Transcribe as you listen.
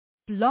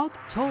Blog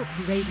Talk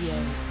Radio.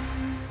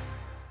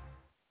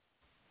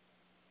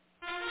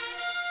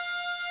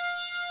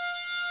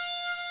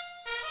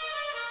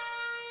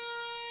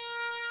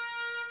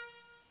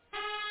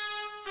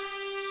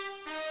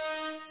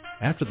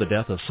 After the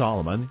death of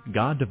Solomon,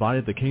 God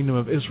divided the kingdom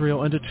of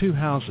Israel into two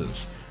houses.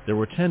 There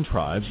were 10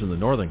 tribes in the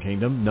northern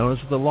kingdom known as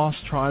the lost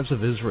tribes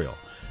of Israel.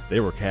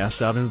 They were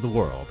cast out into the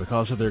world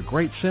because of their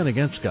great sin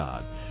against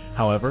God.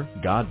 However,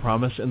 God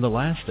promised in the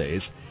last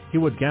days he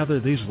would gather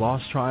these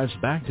lost tribes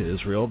back to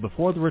Israel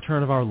before the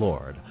return of our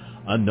Lord.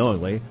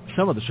 Unknowingly,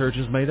 some of the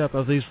churches made up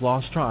of these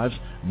lost tribes,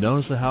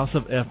 known as the house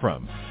of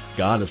Ephraim.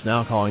 God is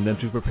now calling them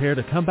to prepare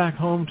to come back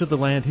home to the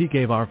land he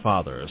gave our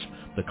fathers.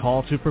 The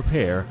call to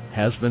prepare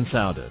has been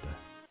sounded.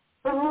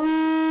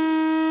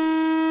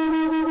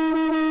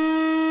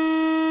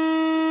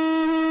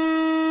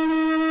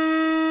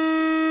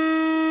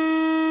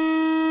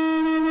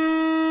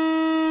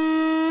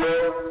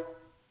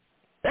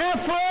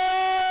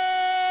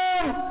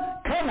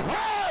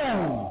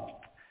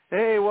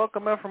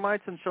 Welcome,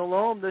 Ephraimites and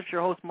Shalom. This is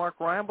your host, Mark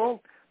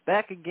Reinbold,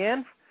 back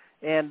again.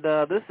 And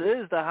this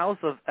is the House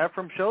of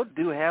Ephraim show.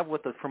 Do have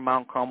with us from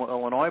Mount Carmel,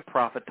 Illinois,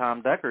 Prophet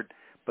Tom Deckard.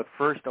 But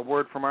first, a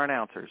word from our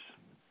announcers.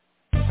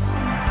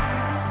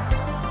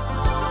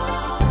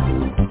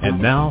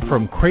 And now,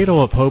 from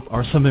Cradle of Hope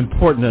are some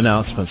important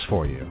announcements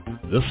for you.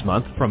 This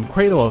month, from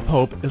Cradle of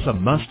Hope is a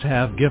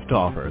must-have gift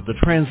offer, the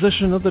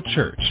transition of the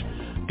church.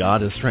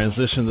 God has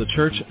transitioned the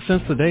church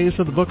since the days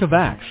of the book of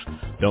Acts.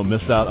 Don't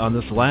miss out on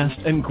this last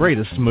and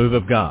greatest move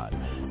of God.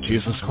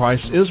 Jesus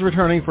Christ is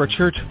returning for a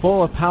church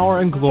full of power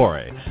and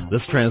glory.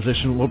 This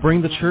transition will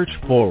bring the church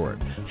forward.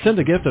 Send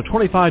a gift of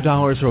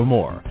 $25 or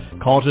more.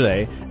 Call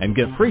today and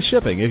get free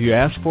shipping if you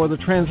ask for the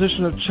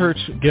Transition of Church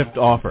gift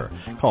offer.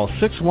 Call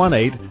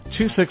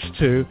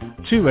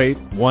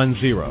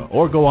 618-262-2810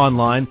 or go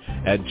online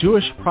at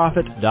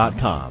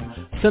jewishprophet.com.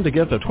 Send a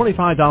gift of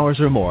 $25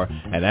 or more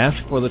and ask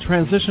for the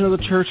Transition of the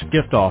Church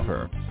gift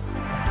offer.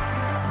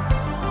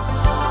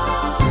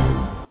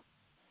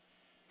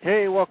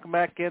 Hey, welcome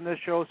back in. This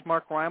show is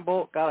Mark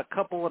Reinbold. Got a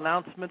couple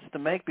announcements to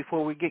make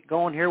before we get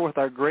going here with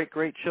our great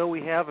show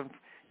we have in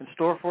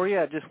store for you.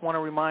 I just want to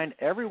remind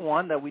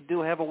everyone that we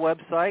do have a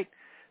website,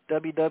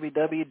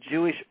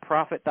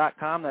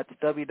 www.jewishprophet.com. That's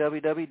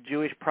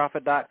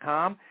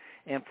www.jewishprophet.com.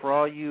 And for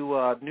all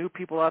you new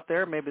people out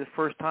there, maybe the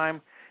first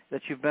time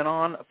that you've been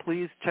on,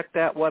 please check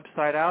that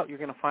website out. You're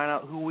going to find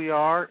out who we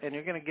are, and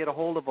you're going to get a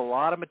hold of a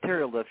lot of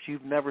material that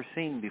you've never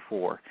seen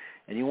before.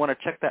 And you want to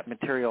check that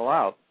material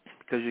out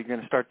because you're going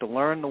to start to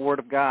learn the Word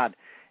of God.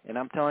 And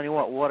I'm telling you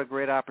what a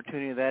great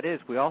opportunity that is.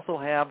 We also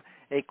have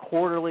a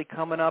quarterly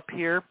coming up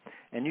here,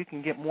 and you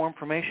can get more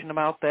information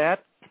about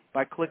that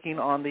by clicking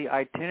on the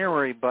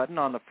itinerary button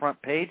on the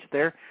front page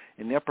there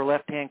in the upper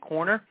left-hand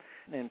corner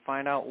and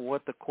find out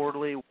what the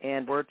quarterly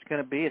and where it's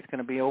going to be. It's going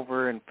to be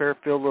over in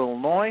Fairfield,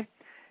 Illinois,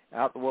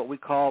 out what we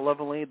call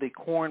lovingly the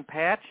Corn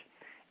Patch,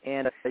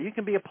 and you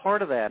can be a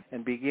part of that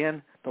and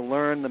begin to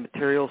learn the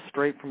material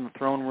straight from the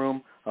throne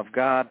room of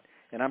God.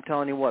 And I'm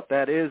telling you what,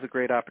 that is a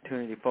great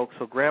opportunity, folks.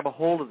 So grab a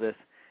hold of this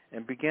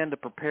and begin to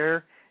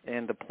prepare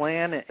and to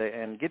plan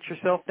and get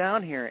yourself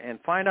down here and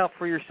find out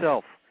for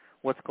yourself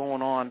what's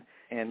going on,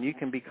 and you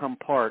can become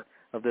part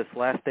of this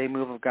last day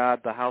move of God,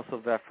 the House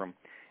of Ephraim.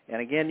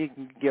 And again, you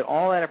can get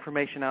all that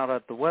information out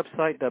at the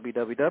website,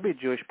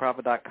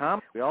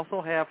 www.jewishprophet.com. We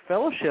also have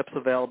fellowships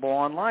available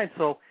online.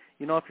 So,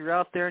 if you're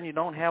out there and you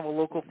don't have a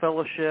local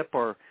fellowship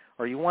or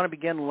you want to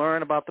begin to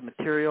learn about the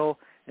material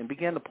and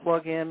begin to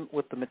plug in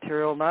with the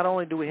material, not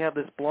only do we have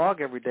this blog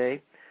every day,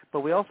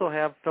 but we also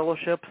have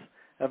fellowships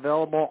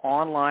available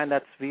online.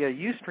 That's via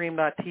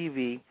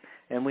ustream.tv,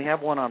 and we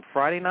have one on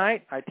Friday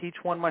night. I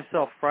teach one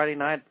myself Friday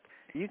night.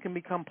 You can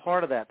become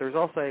part of that. There's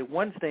also a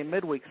Wednesday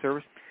midweek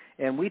service,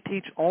 and we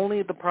teach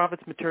only the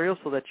prophet's material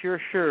so that you're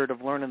assured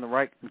of learning the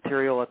right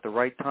material at the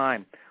right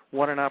time.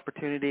 What an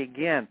opportunity,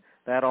 again,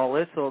 that all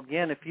is. So,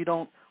 again, if you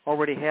don't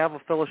already have a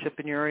fellowship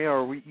in your area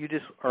or you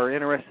just are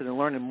interested in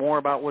learning more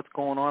about what's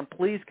going on,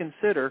 please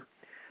consider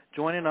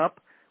joining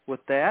up with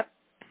that.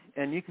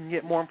 And you can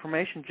get more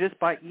information just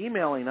by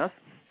emailing us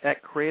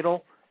at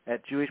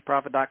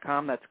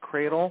cradle@jewishprophet.com. That's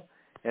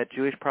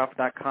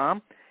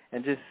cradle@jewishprophet.com.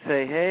 And just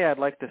say, hey, I'd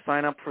like to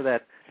sign up for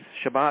that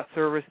Shabbat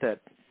service that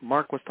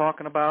Mark was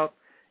talking about,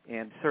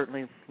 and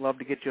certainly love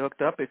to get you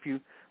hooked up. If you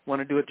want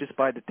to do it just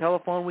by the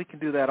telephone, we can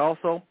do that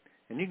also.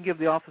 And you can give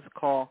the office a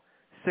call,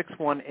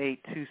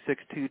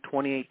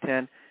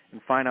 618-262-2810,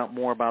 and find out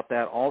more about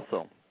that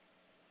also.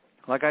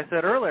 Like I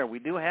said earlier, we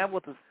do have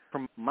with us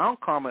from Mount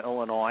Carmel,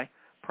 Illinois,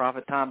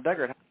 Prophet Tom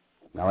Deckard.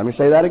 Now let me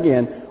say that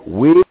again.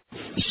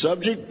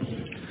 Subject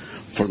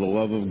for the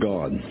love of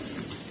God.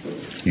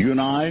 You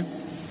and I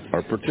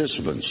are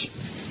participants.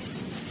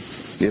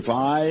 If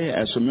I,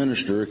 as a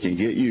minister, can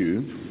get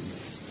you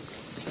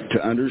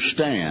to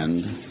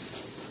understand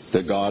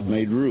that God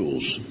made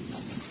rules,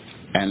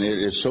 and it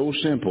is so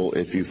simple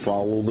if you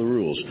follow the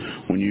rules.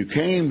 When you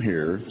came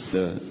here,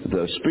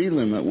 the speed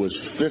limit was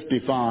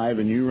 55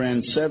 and you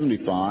ran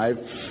 75,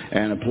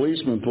 and a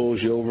policeman pulls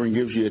you over and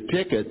gives you a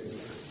ticket,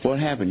 What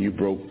happened? You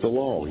broke the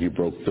law. You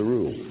broke the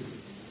rule.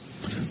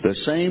 The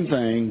same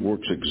thing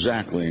works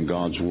exactly in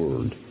God's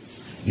Word.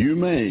 You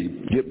may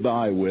get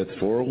by with,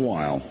 for a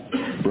while,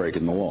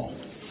 breaking the law,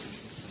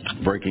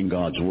 breaking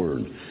God's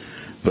Word.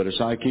 But as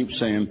I keep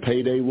saying,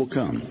 payday will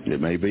come.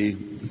 It may be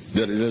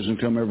that it doesn't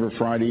come every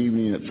Friday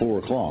evening at 4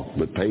 o'clock,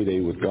 but payday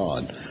with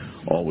God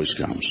always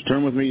comes.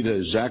 Turn with me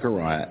to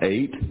Zechariah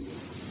 8,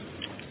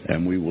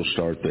 and we will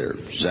start there.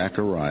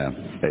 Zechariah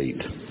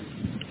 8.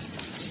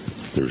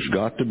 There's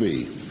got to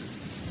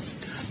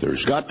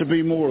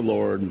be more,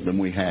 Lord, than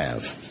we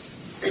have.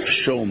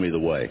 Show me the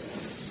way.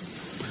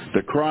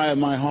 The cry of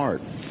my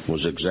heart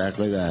was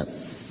exactly that.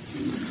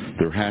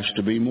 There has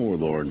to be more,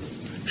 Lord.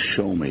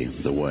 Show me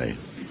the way.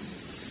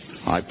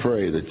 I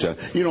pray that,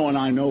 and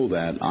I know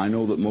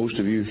that most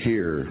of you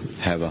here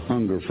have a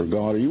hunger for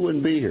God, or you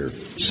wouldn't be here.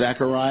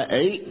 Zechariah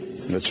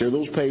 8, let's hear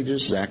those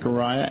pages.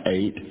 Zechariah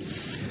 8,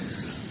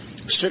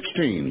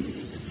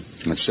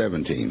 16 and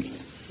 17.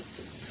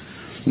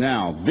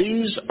 Now,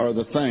 these are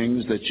the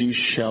things that ye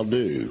shall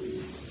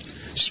do.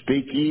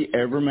 Speak ye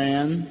every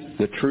man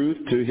the truth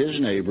to his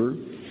neighbor,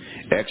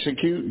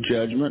 execute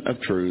judgment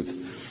of truth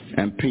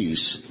and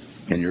peace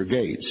in your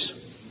gates.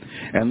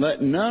 And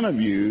let none of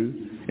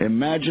you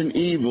imagine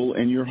evil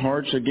in your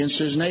hearts against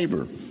his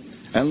neighbor,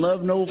 and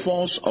love no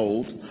false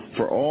oath,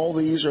 for all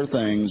these are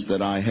things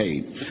that I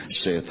hate,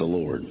 saith the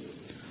Lord.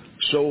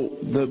 So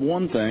the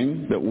one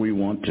thing that we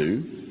want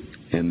to,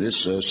 in this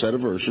set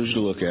of verses to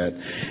look at,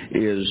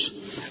 is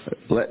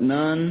let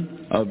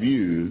none of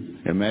you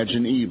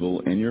imagine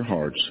evil in your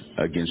hearts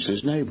against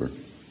his neighbor.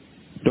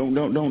 Don't,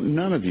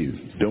 none of you.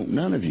 Don't,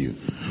 none of you.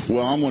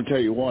 Well, I'm going to tell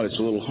you what, it's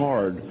a little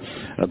hard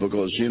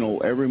because,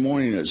 every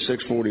morning at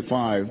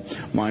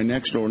 6:45, my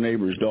next door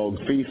neighbor's dog,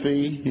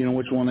 Fifi, you know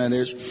which one that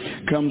is,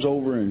 comes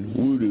over and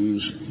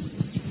woo-doos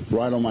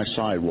right on my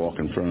sidewalk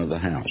in front of the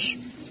house.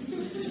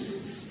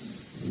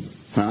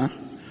 Huh?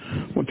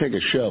 I'm going to take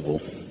a shovel.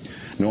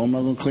 No, I'm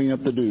not going to clean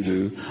up the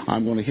doo-doo.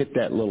 I'm going to hit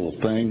that little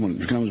thing when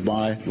it comes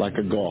by like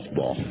a golf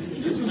ball.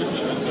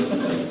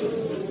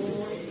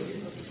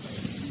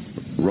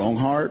 Wrong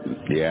heart?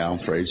 Yeah, I'm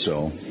afraid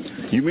so.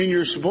 You mean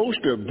you're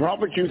supposed to,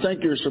 Prophet, you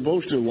think you're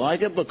supposed to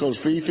like it because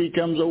Fifi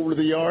comes over to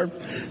the yard?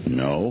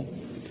 No.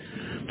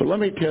 But let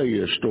me tell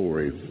you a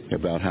story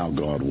about how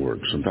God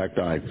works. In fact,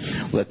 I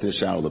let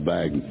this out of the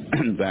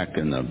bag back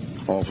in the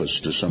office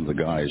to some of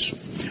the guys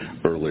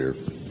earlier.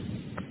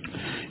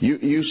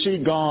 You see,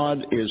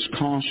 God is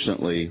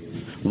constantly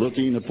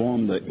looking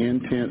upon the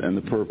intent and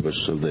the purpose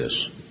of this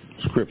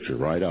Scripture,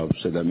 right? I've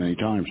said that many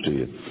times to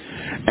you.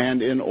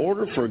 And in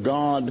order for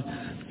God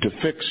to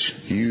fix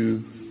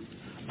you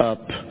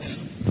up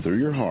through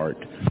your heart,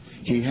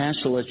 He has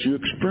to let you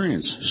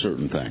experience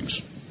certain things.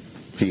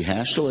 He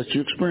has to let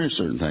you experience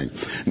certain things.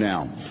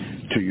 Now,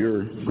 to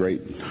your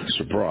great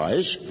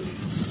surprise,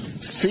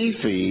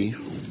 Fifi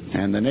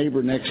and the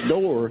neighbor next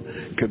door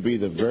could be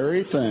the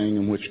very thing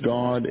in which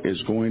God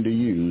is going to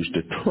use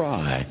to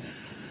try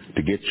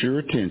to get your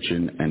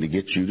attention and to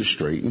get you to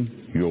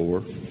straighten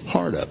your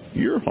heart up.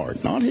 Your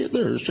heart, not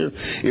theirs.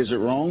 Is it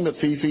wrong that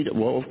Fifi...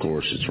 Well, of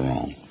course it's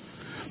wrong.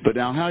 But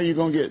now how are you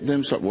going to get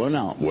them... Well,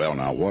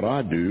 now, what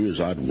I'd do is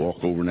I'd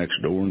walk over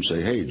next door and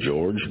say, hey,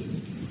 George.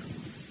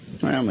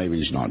 Well, maybe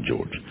he's not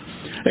George.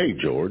 Hey,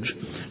 George,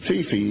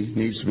 Fifi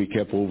needs to be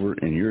kept over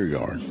in your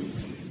yard.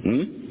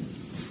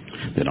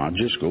 Then I'd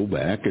just go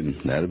back and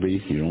that'll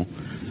be,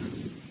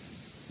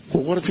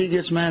 Well, what if he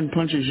gets mad and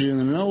punches you in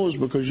the nose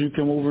because you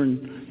come over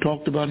and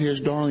talked about his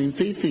darling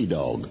Fifi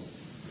dog?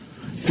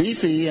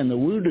 Fifi and the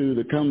voodoo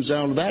that comes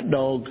out of that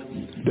dog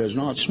does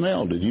not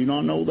smell. Did you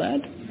not know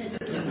that?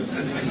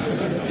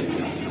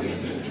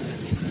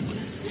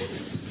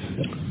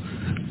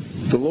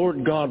 The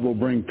Lord God will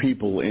bring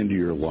people into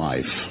your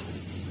life.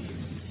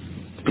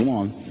 Come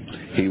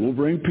on. He will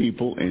bring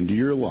people into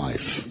your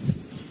life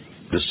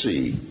to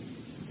see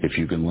if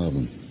you can love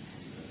them.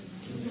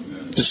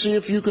 To see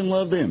if you can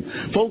love them.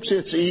 Folks,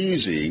 it's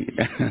easy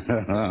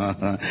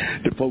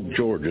to poke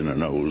George in the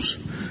nose,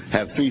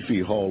 have Fifi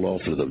hauled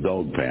off to the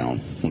dog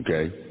pound,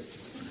 okay?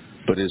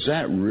 But is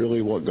that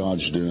really what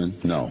God's doing?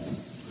 No.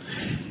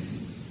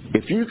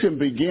 If you can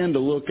begin to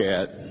look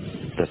at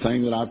the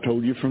thing that I've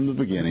told you from the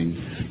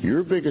beginning,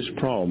 your biggest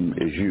problem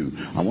is you.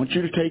 I want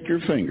you to take your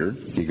finger,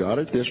 you got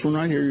it, this one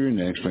right here, your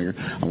index finger,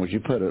 I want you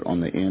to put it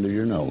on the end of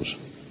your nose.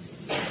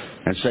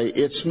 And say,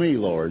 it's me,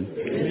 Lord.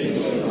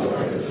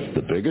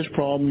 The biggest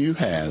problem you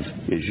have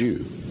is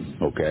you,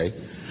 okay?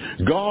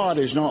 God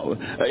is not,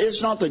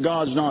 it's not that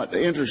God's not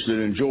interested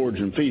in George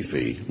and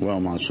Fifi. Well,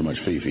 not so much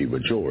Fifi,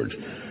 but George.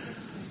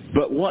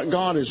 But what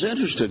God is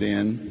interested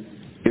in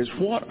is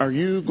what are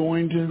you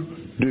going to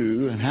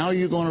do and how are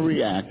you going to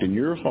react in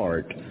your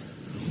heart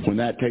when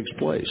that takes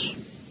place.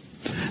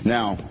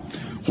 Now,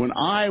 when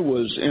I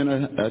was in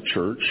a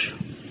church,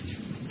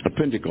 a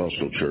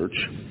Pentecostal church,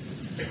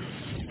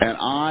 and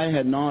I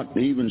had not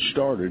even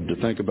started to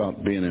think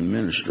about being in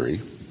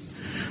ministry,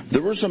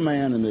 there was a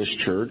man in this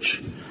church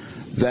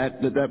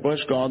that bless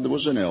God, that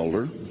was an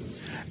elder,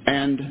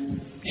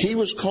 and he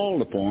was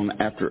called upon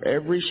after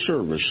every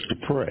service to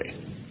pray.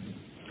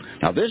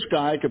 Now, this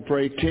guy could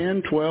pray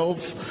 10, 12,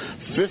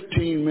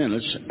 15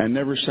 minutes and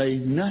never say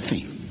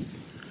nothing.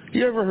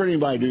 You ever heard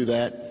anybody do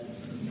that?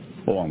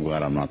 Oh, I'm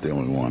glad I'm not the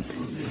only one.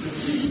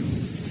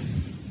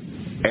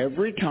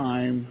 Every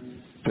time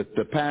that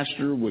the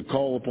pastor would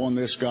call upon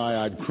this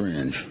guy, I'd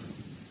cringe.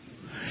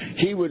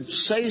 He would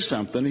say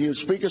something, he would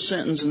speak a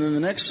sentence, and then the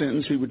next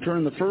sentence he would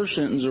turn the first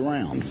sentence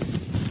around.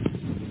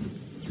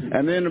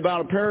 And then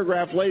about a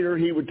paragraph later,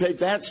 he would take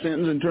that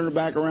sentence and turn it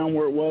back around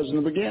where it was in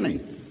the beginning.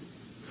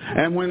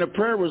 And when the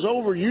prayer was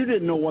over, you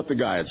didn't know what the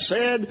guy had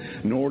said,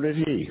 nor did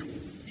he.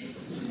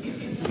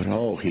 But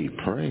oh, he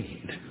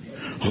prayed.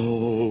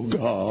 Oh,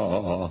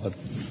 God.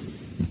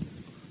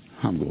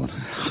 I'm going,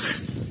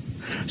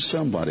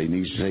 somebody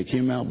needs to take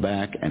him out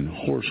back and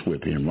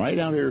horsewhip him right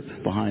out here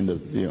behind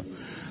the,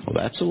 well,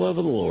 that's the love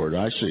of the Lord.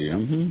 I see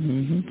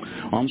him.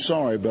 I'm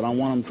sorry, but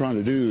what I'm trying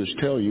to do is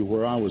tell you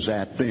where I was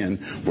at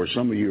then, where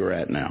some of you are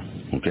at now,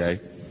 okay?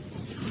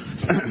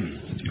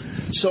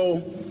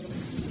 So,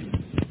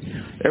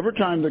 every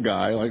time the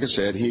guy, like I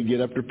said, he'd get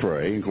up to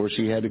pray. Of course,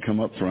 he had to come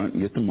up front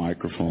and get the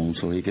microphone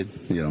so he could,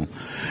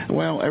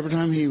 Well, every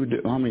time he would do,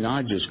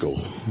 I'd just go,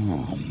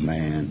 oh,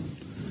 man.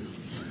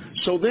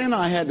 So then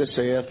I had to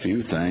say a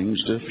few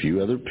things to a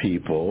few other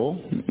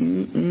people.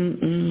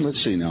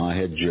 Let's see, now I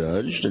had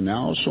judged, and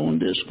now I was sowing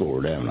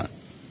discord, haven't I?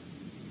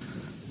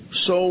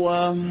 So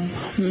I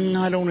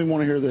don't even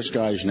want to hear this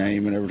guy's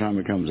name, and every time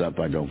it comes up,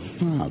 I go,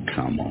 oh,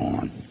 come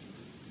on.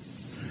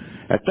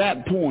 At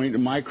that point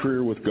in my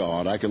career with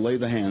God, I could lay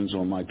the hands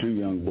on my 2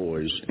 young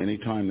boys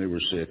anytime they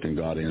were sick, and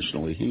God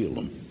instantly healed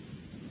them.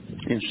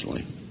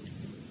 Instantly.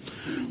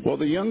 Well,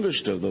 the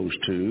youngest of those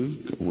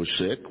 2 was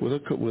sick with a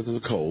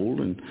cold,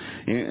 and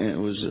it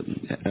was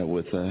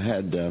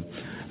the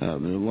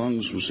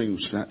lungs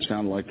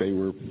sounded like they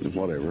were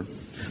whatever.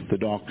 The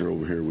doctor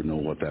over here would know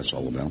what that's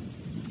all about.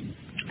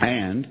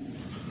 And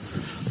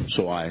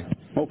so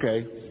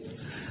okay,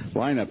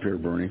 line up here,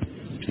 Bernie.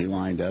 He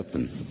lined up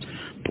and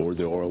poured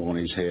the oil on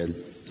his head,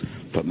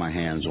 put my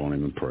hands on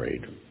him and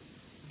prayed.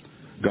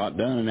 Got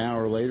done an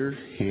hour later,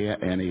 he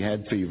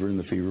had fever, and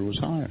the fever was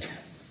higher.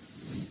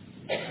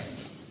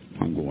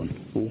 I'm going,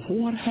 well,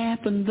 what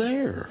happened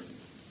there?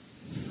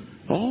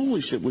 Oh,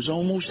 he said, it was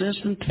almost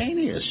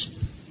instantaneous.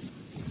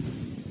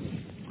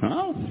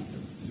 Oh.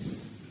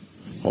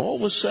 All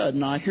of a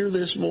sudden, I hear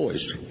this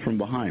voice from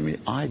behind me.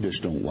 I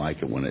just don't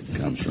like it when it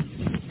comes from.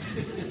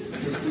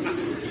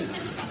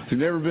 There's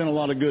never been a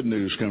lot of good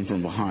news come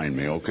from behind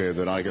me, okay,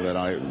 that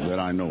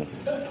I know.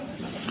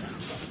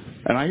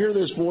 And I hear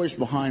this voice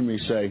behind me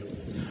say,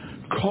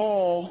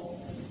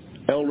 call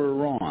Elder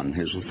Ron.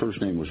 His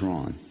first name was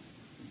Ron.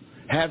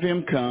 Have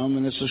him come,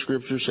 and as the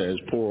Scripture says,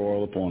 pour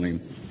oil upon him,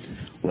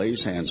 lay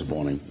his hands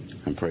upon him,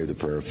 and pray the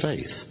prayer of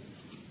faith.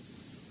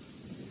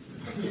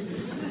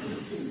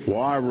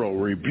 Well, I will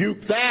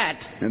rebuke that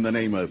in the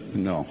name of,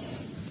 no.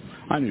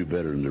 I knew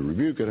better than to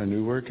rebuke it. I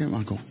knew where it came.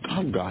 I go,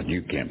 oh, God,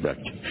 you can't.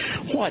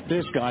 What?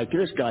 This guy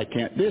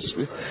can't.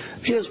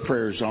 His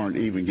prayers aren't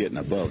even getting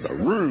above the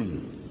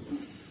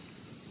room.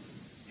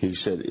 He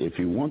said, if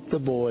you want the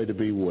boy to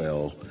be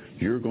well,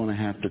 you're going to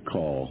have to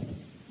call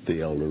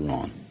the Elder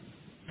Ron.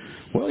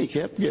 Well, he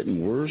kept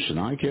getting worse, and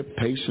I kept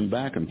pacing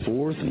back and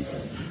forth, and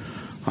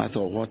I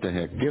thought, what the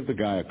heck, give the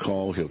guy a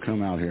call. He'll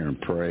come out here and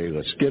pray.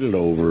 Let's get it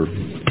over.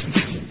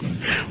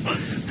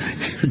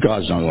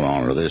 God's not going to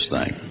honor this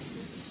thing.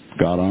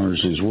 God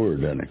honors his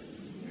word, doesn't he?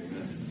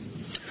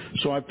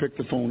 So I picked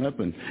the phone up,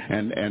 and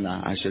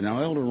I said,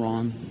 now, Elder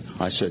Ron,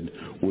 I said,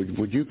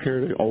 would you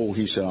care to? Oh,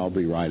 he said, I'll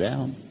be right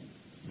out.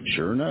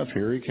 Sure enough,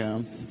 here he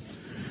comes.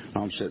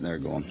 I'm sitting there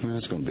going, well,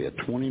 it's going to be a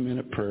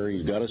 20-minute prayer.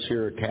 You got us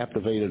here, a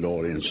captivated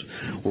audience.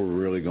 We're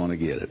really going to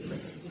get it.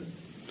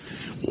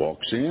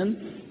 Walks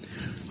in.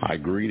 I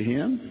greet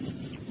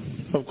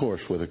him, of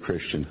course, with a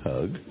Christian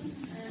hug.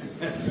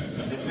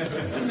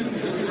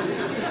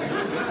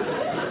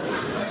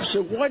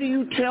 So what are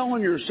you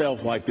telling yourself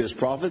like this,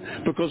 prophet?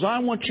 Because I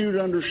want you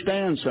to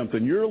understand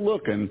something. You're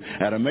looking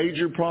at a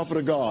major prophet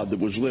of God that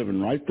was living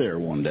right there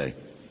one day.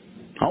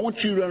 I want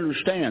you to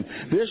understand,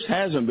 this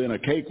hasn't been a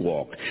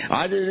cakewalk.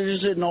 I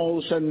just didn't all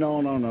of a sudden,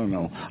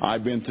 no.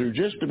 I've been through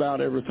just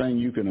about everything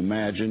you can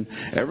imagine,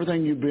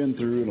 everything you've been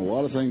through, and a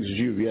lot of things that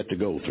you've yet to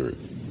go through.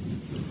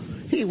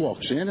 He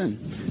walks in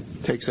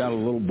and takes out a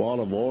little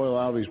bottle of oil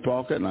out of his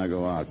pocket, and I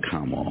go, oh,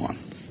 come on.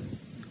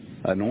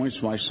 Anoints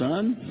my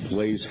son,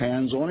 lays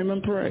hands on him,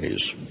 and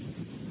prays.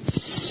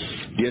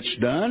 Gets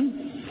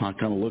done, I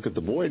kind of look at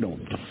the boy, don't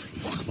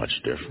look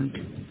much different.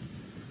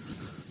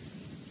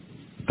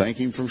 Thank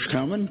him for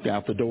coming.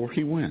 Out the door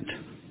he went.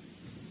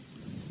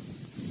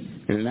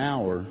 In an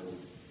hour,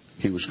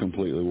 he was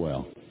completely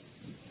well.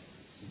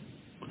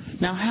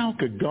 Now, how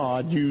could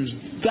God use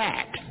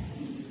that?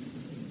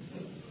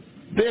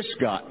 This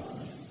guy.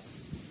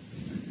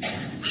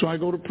 So I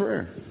go to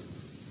prayer.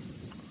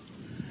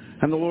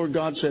 And the Lord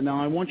God said,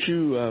 now I want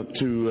you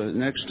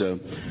next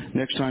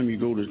time you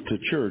go to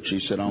church, he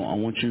said, I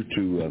want you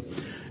to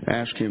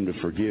ask him to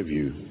forgive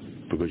you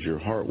because your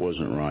heart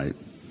wasn't right.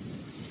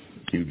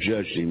 You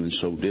judged him and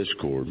sowed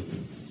discord.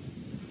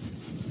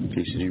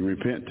 He said, you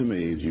repent to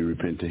me, you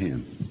repent to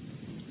him.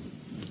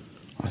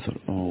 I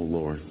thought, oh,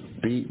 Lord,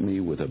 beat me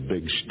with a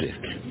big stick.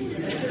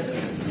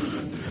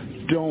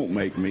 Don't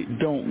make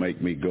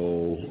me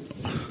go.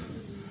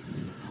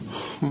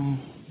 Oh.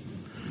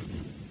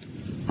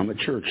 I'm at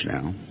church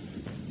now.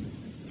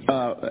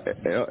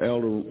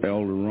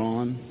 Elder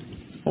Ron.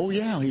 Oh,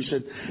 yeah. He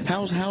said,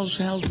 how's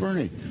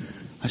Bernie?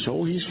 I said,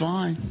 oh, he's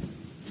fine.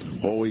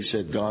 Oh, he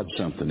said, God's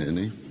something, isn't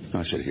he?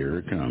 I said, here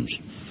it comes.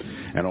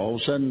 And all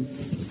of a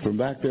sudden, from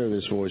back there,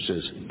 this voice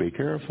says, be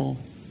careful.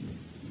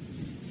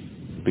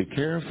 Be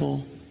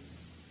careful.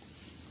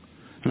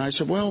 And I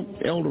said, well,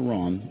 Elder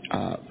Ron,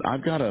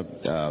 I've got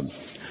and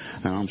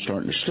I'm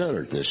starting to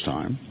stutter at this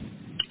time.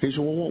 He said,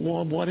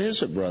 well, what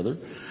is it, brother?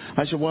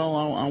 I said, well,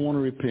 I want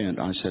to repent.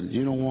 I said,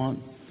 you know what?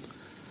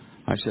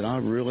 I said,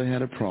 I've really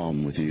had a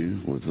problem with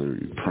you, with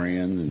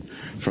praying in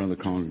front of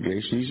the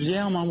congregation. He said,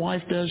 yeah, my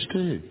wife does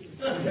too.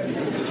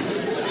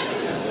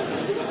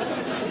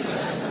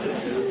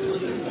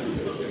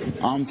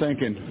 I'm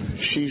thinking,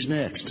 she's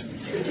next.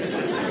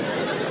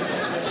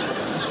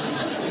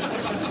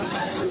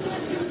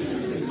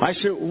 I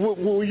said,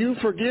 will you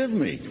forgive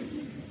me?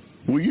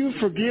 Will you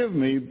forgive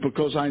me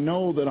because I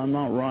know that I'm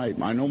not right.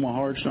 I know my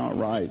heart's not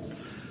right.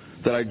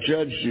 That I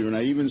judged you and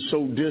I even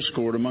sowed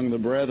discord among the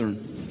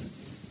brethren.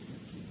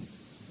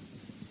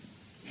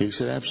 He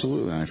said,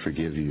 absolutely, I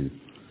forgive you.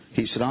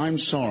 He said, I'm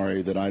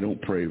sorry that I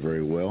don't pray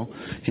very well.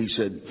 He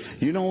said,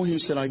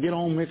 I get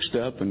all mixed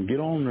up and get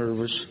all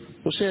nervous.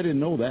 Well, see, I didn't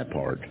know that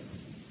part.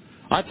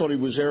 I thought he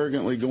was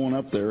arrogantly going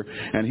up there,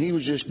 and he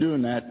was just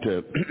doing that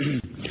to,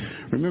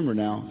 remember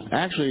now,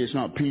 actually it's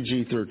not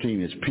PG-13,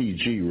 it's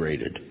PG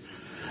rated.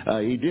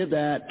 He did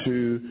that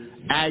to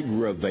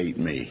aggravate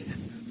me.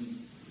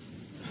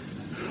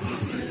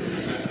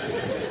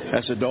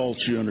 As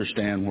adults, you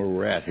understand where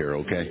we're at here,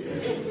 okay?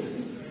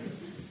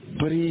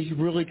 But he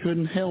really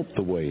couldn't help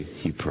the way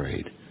he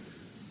prayed.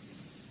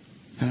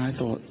 And I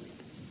thought,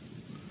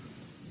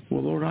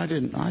 well, Lord, I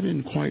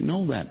didn't quite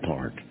know that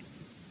part.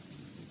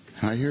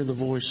 And I hear the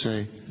voice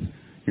say,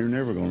 you're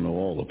never going to know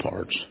all the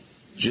parts.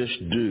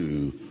 Just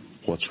do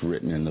what's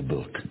written in the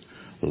book.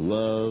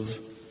 Love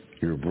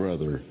your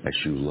brother as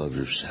you love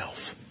yourself.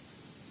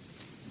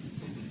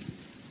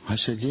 I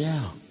said,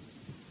 yeah.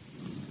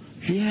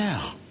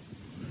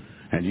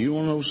 And you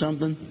want to know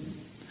something?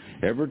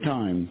 Every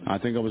time, I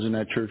think I was in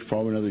that church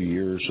probably another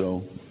year or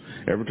so,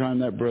 every time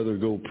that brother would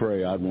go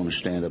pray, I'd want to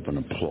stand up and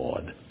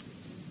applaud.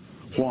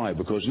 Why?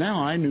 Because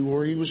now I knew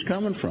where he was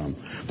coming from.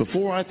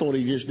 Before, I thought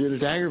he just did it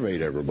to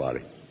aggravate everybody.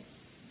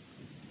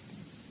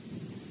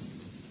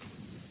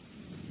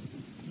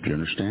 Do you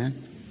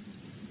understand?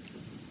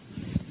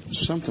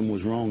 Something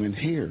was wrong in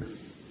here.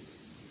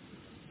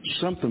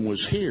 Something was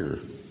here.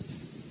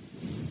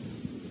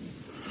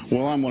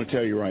 Well, I'm going to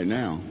tell you right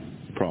now,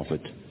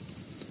 prophet,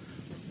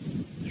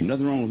 there's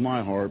nothing wrong with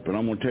my heart, but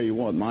I'm going to tell you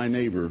what, my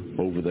neighbor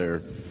over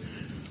there,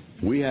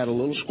 we had a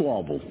little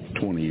squabble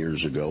 20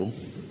 years ago.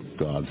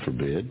 God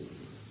forbid.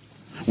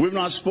 We've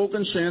not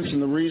spoken since,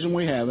 and the reason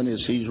we haven't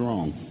is he's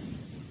wrong.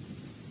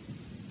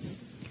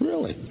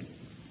 Really.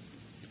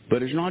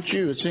 But it's not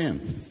you, it's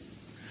him.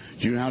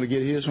 Do you know how to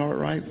get his heart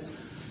right?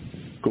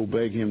 Go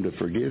beg him to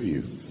forgive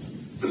you.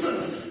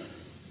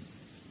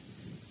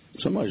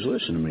 Somebody's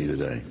listening to me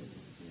today.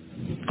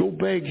 Go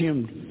beg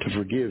him to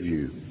forgive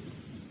you.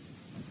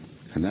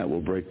 And that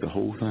will break the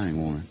whole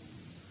thing, won't it?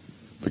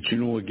 But you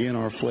know, again,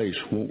 our flesh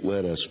won't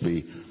let us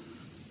be.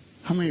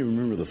 How many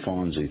remember the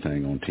Fonzie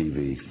thing on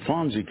TV?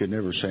 Fonzie could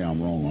never say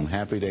I'm wrong on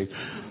Happy Days.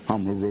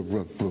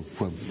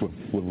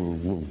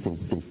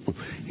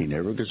 He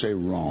never could say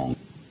wrong.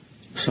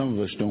 Some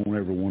of us don't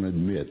ever want to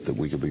admit that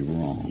we could be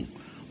wrong.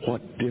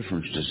 What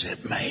difference does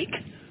it make?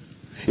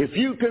 If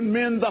you can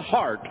mend the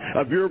heart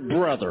of your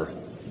brother,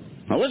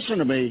 now listen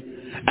to me,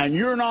 and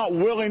you're not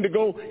willing to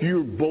go,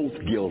 you're both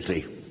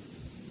guilty.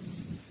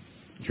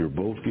 You're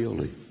both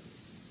guilty.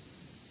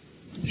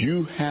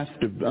 You have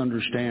to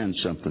understand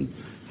something.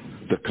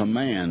 The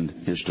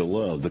command is to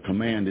love. The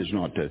command is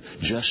not to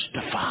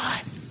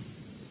justify.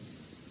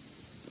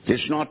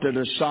 It's not to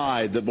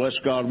decide that, bless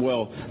God,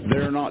 well,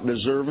 they're not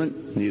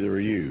deserving, neither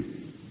are you.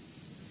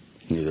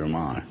 Neither am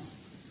I.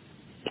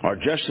 Our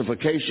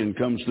justification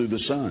comes through the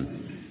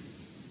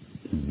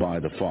Son, by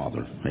the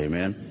Father.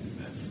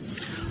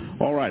 Amen?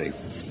 All righty.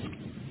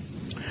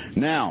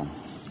 Now,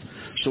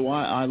 so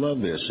I love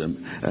this.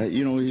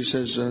 He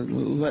says,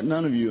 let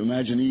none of you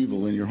imagine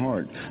evil in your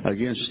heart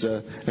against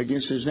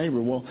his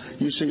neighbor. Well,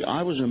 you see,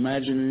 I was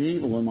imagining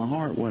evil in my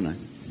heart, wasn't I?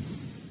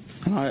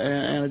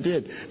 And I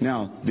did.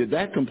 Now, did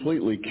that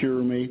completely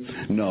cure me?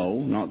 No,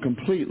 not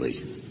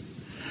completely.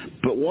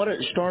 But what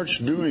it starts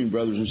doing,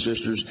 brothers and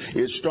sisters,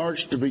 it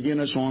starts to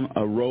begin us on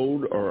a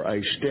road or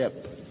a step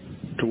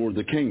toward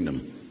the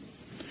kingdom.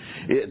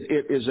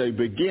 It is a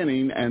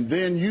beginning, and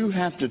then you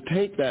have to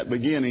take that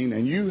beginning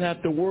and you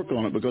have to work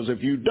on it, because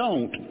if you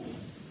don't,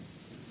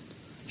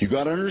 you've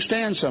got to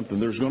understand something.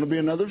 There's going to be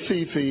another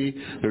Fifi.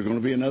 There's going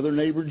to be another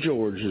neighbor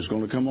George that's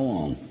going to come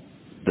along.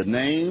 The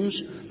names,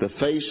 the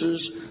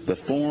faces, the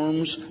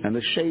forms, and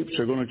the shapes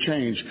are going to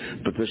change.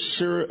 But the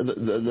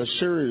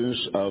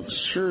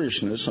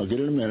seriousness, I'll get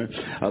it in a minute,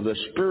 of the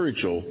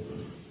spiritual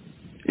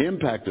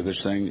impact of this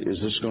thing is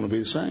this going to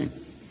be the same.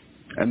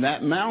 And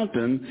that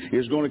mountain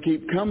is going to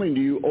keep coming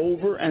to you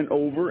over and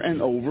over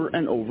and over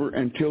and over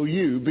until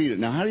you beat it.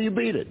 Now, how do you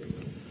beat it?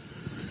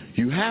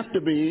 You have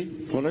to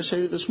be, what I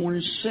say this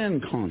morning,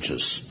 sin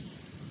conscious.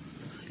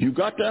 You've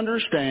got to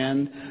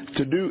understand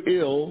to do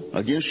ill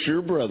against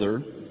your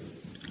brother.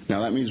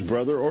 Now that means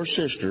brother or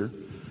sister.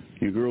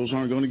 You girls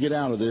aren't going to get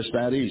out of this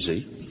that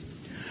easy.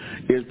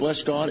 Is, bless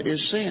God, is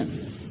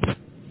sin.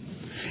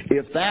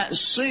 If that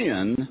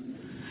sin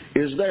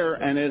is there,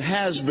 and it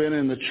has been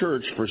in the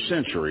church for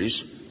centuries,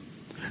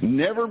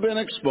 never been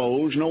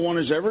exposed, no one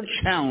has ever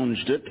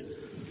challenged it,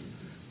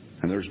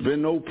 and there's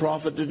been no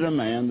prophet to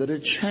demand that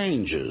it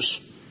changes.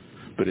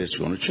 But it's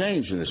going to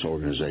change in this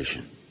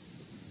organization.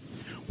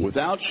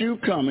 Without you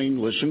coming,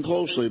 listen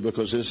closely,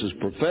 because this is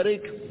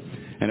prophetic,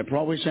 and it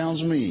probably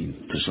sounds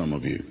mean to some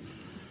of you.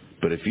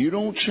 But if you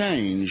don't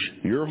change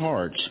your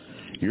hearts,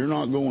 you're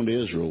not going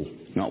to Israel,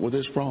 not with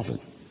this prophet.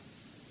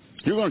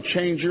 You're going to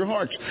change your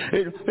hearts.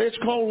 It's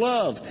called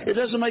love. It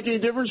doesn't make any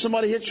difference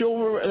somebody hits you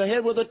over the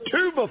head with a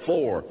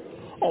 2x4.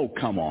 Oh,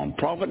 come on,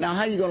 prophet. Now,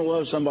 how are you going to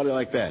love somebody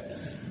like that?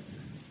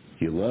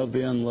 You love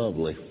the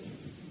unlovely.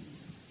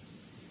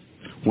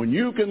 When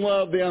you can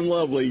love the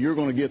unlovely, you're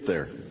going to get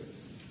there.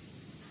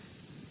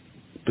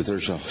 But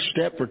there's a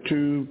step or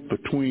two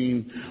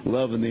between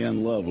loving the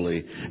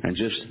unlovely and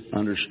just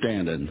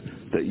understanding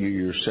that you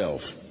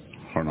yourself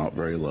are not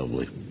very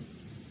lovely.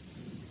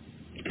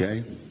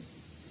 Okay?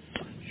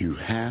 You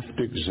have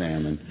to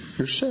examine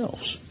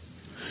yourselves.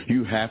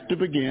 You have to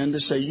begin to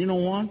say, you know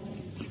what?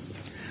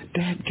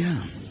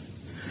 Dadgum,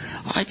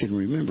 I can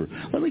remember.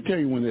 Let me tell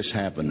you when this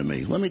happened to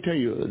me. Let me tell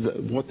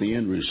you what the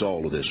end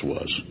result of this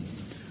was.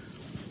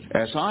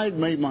 As I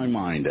made my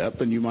mind up,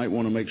 and you might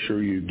want to make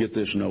sure you get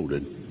this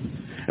noted,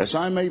 as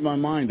I made my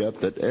mind up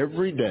that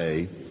every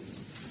day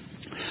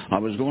I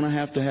was going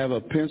to have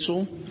a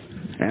pencil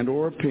and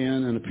or a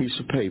pen and a piece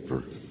of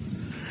paper.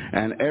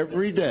 And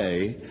every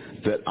day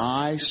that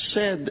I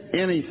said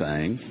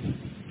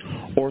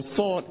anything or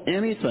thought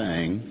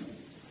anything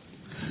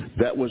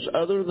that was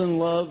other than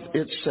love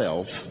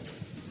itself,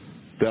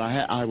 that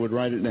I would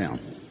write it down.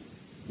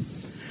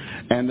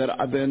 And that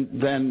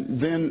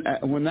then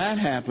when that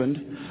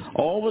happened,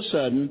 all of a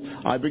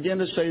sudden I began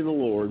to say to the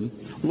Lord,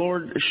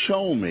 Lord,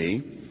 show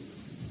me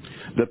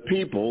the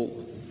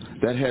people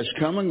that has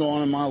come and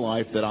gone in my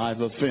life that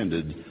I've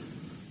offended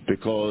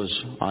because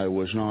I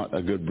was not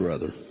a good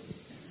brother.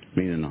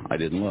 Meaning I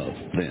didn't love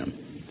them.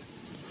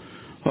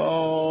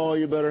 Oh,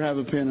 you better have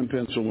a pen and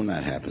pencil when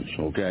that happens,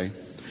 okay?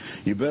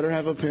 You better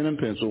have a pen and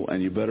pencil,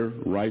 and you better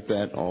write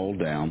that all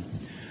down.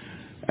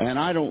 And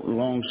I don't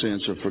long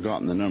since have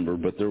forgotten the number,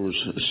 but there was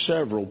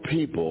several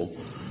people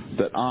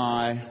that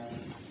I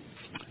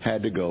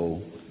had to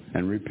go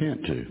and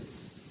repent to.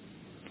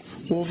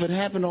 Well, if it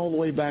happened all the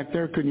way back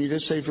there, couldn't you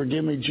just say,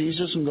 forgive me,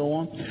 Jesus, and go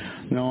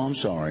on? No, I'm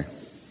sorry.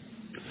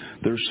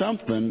 There's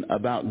something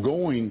about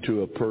going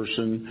to a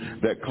person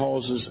that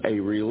causes a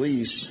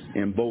release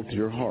in both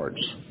your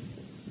hearts.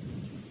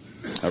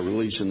 A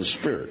release in the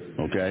spirit,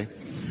 okay?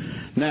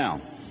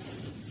 Now,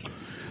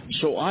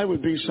 so I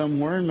would be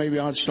somewhere, and maybe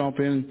I'd stop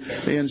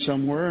in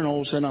somewhere, and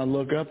all of a sudden I'd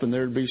look up, and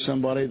there'd be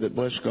somebody that,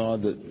 bless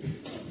God, that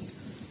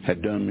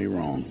had done me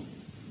wrong.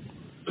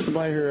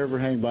 Anybody here ever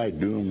had anybody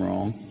do them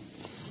wrong?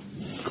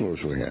 Of course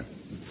we have.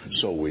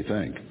 So we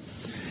think.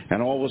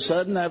 And all of a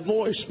sudden that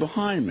voice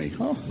behind me,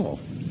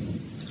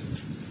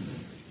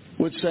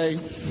 would say,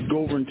 go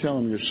over and tell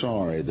them you're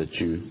sorry that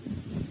you,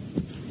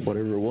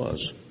 whatever it was.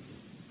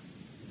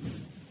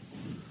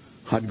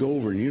 I'd go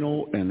over,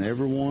 and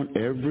every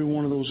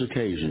one of those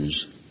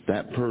occasions,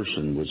 that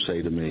person would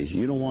say to me,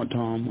 you know what,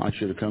 Tom, I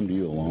should have come to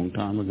you a long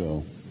time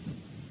ago.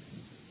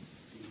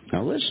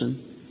 Now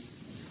listen,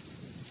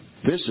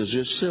 this is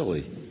just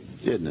silly,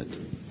 isn't it?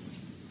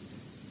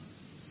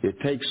 It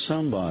takes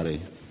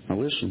somebody, now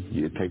listen,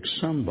 it takes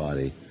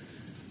somebody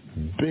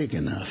big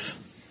enough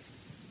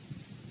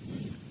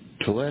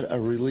to let a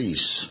release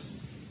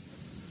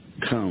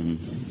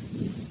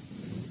come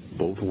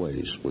both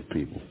ways with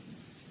people.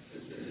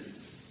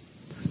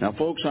 Now,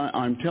 folks,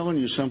 I'm telling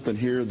you something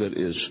here that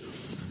is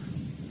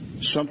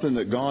something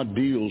that God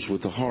deals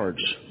with the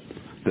hearts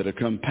that have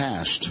come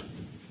past,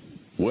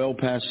 well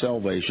past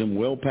salvation,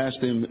 well past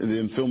the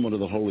infillment of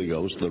the Holy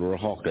Ghost, that are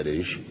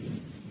Hawkadish.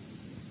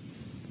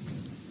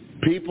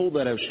 People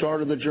that have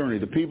started the journey,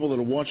 the people that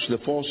have watched the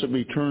faucet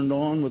be turned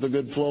on with a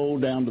good flow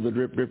down to the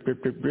drip, drip,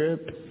 drip, drip,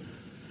 drip,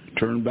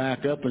 turn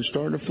back up and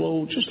start to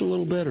flow just a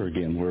little better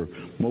again where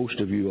most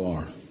of you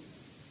are.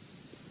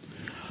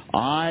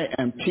 I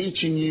am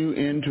teaching you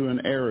into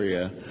an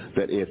area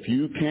that if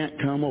you can't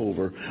come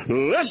over,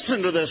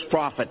 listen to this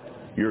prophet,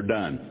 you're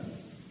done.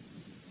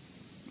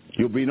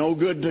 You'll be no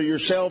good to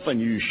yourself, and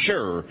you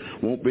sure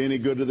won't be any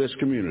good to this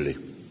community.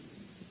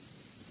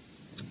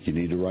 You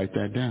need to write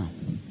that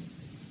down.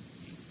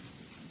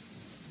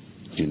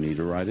 You need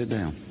to write it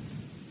down.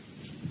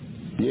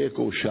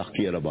 Yeko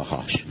Shakira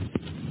Bahash.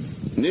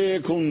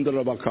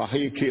 Nekundra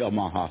Bakahiki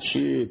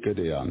Amahashi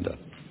Kedeanda.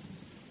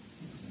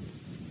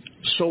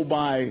 So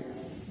by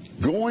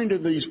going to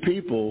these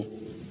people,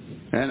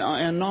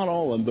 and not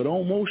all of them, but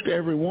almost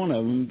every one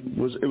of them,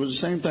 it was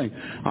the same thing.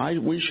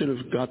 We should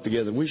have got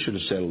together. We should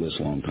have settled this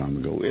a long time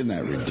ago. Isn't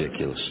that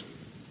ridiculous?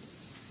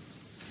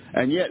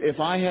 And yet, if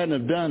I hadn't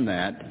have done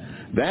that,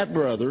 that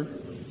brother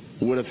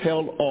would have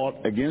held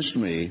aught against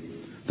me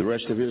the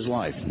rest of his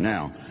life.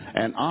 Now,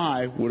 and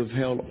I would have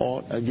held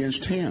aught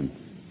against him.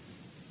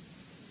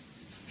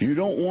 You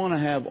don't want to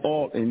have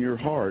aught in your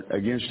heart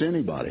against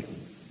anybody.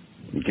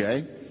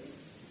 Okay?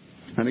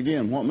 And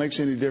again, what makes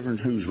any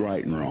difference who's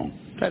right and wrong?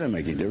 That doesn't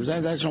make any difference.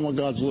 That's not what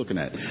God's looking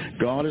at.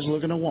 God is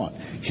looking at what?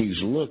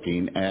 He's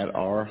looking at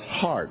our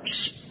hearts.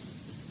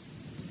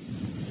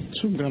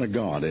 Some kind of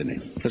God, isn't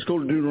he? Let's go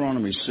to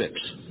Deuteronomy 6.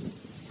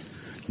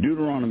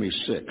 Deuteronomy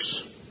 6.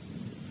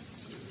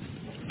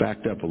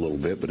 Backed up a little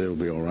bit, but it'll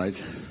be all right.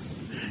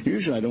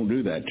 Usually I don't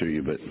do that to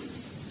you,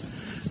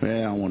 but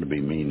I want to be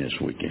mean this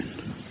weekend.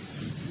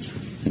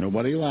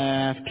 Nobody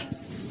laughed.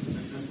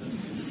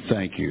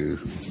 Thank you.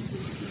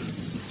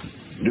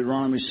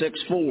 Deuteronomy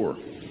 6:4.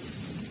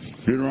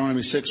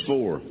 Deuteronomy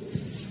 6:4.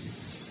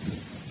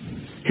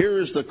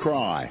 Here is the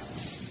cry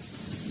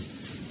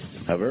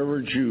of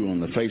every Jew on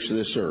the face of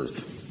this earth.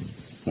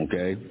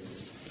 Okay?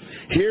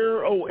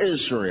 Hear, O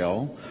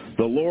Israel,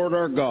 the Lord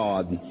our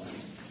God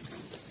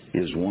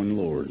is one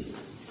Lord.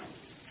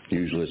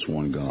 Usually it's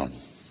one God.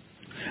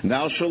 And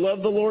thou shalt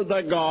love the Lord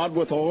thy God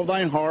with all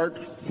thine heart,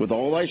 with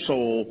all thy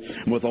soul,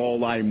 and with all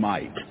thy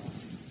might.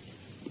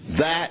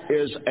 That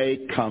is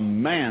a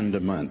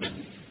commandment.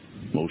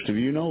 Most of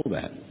you know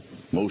that.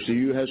 Most of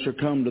you have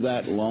succumbed to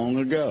that long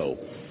ago.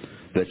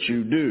 That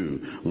you do.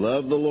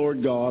 Love the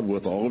Lord God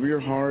with all of your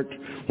heart,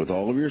 with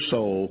all of your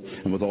soul,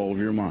 and with all of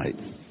your might.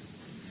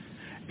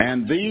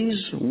 And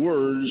these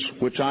words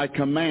which I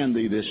command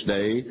thee this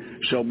day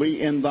shall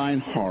be in thine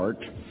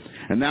heart,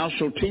 and thou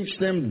shalt teach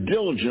them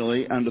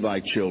diligently unto thy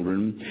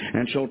children,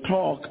 and shalt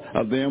talk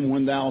of them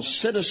when thou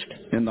sittest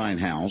in thine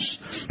house,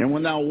 and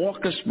when thou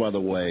walkest by the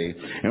way,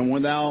 and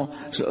when thou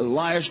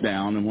liest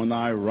down, and when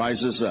thou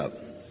risest up.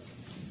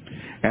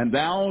 And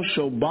thou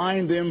shalt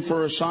bind them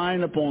for a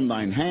sign upon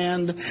thine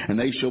hand, and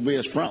they shall be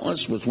as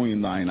frontlets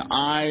between thine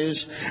eyes,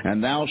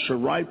 and thou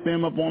shalt write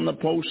them upon the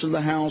posts of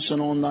the house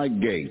and on thy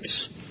gates.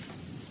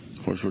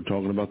 Of course, we're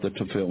talking about the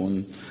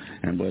tefillin,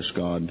 and bless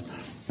God,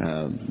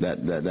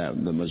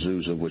 the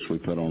mezuzah which we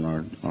put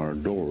on our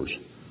doors.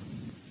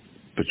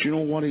 But you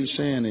know what he's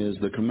saying is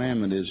the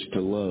commandment is to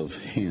love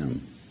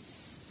him.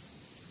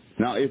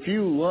 Now, if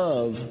you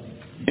love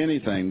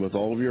anything with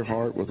all of your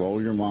heart, with all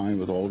of your mind,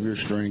 with all of your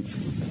strength,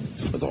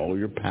 with all of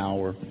your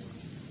power,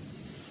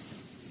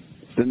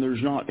 then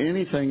there's not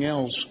anything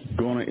else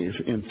going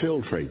to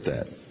infiltrate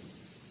that.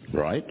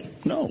 Right?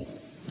 No.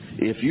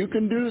 If you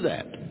can do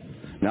that.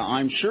 Now,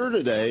 I'm sure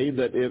today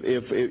that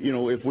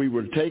if we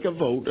were to take a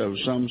vote of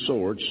some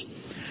sorts,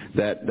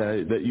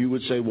 that you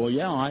would say, well,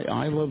 yeah,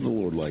 I love the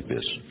Lord like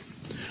this.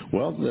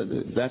 Well,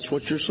 that's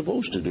what you're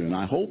supposed to do, and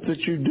I hope that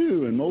you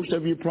do, and most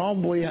of you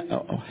probably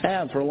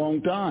have for a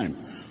long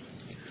time.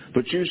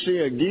 But you see,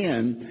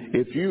 again,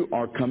 if you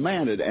are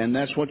commanded, and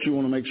that's what you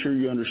want to make sure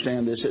you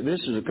understand this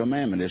is a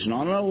commandment. It's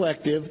not an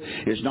elective.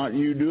 It's not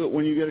you do it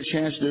when you get a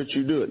chance to do it,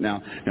 you do it.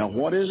 Now,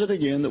 what is it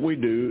again that we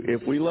do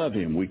if we love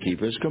him? We keep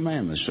his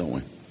commandments, don't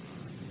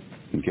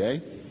we?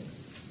 Okay?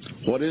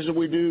 What is it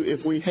we do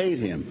if we hate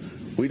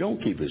him? We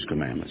don't keep his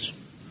commandments.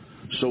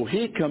 So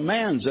he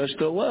commands us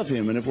to love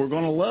him, and if we're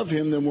going to love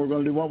him, then we're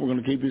going to do what? We're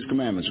going to keep his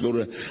commandments. Go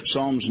to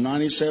Psalms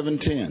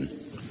 97:10.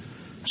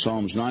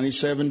 Psalms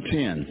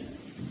 97:10.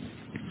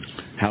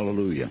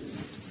 Hallelujah.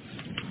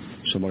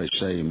 Somebody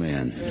say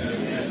amen.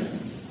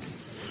 Amen.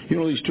 You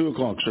know, these 2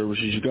 o'clock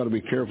services, you've got to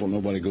be careful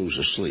nobody goes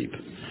to sleep.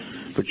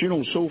 But you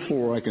know, so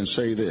far I can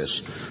say this.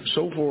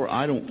 So far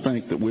I don't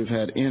think that we've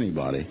had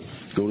anybody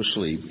go to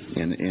sleep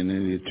in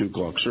any of the 2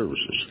 o'clock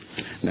services.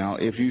 Now,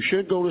 if you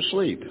should go to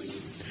sleep,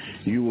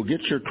 you will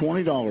get your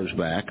 $20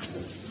 back,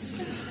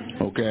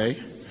 okay,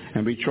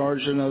 and be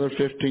charged another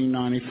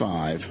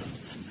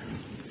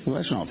 $15.95. Well,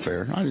 that's not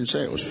fair. I didn't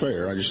say it was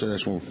fair. I just said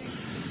that's what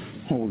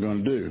we're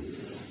going to do.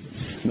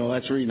 No,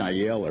 that's the reason I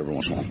yell every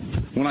once in a while.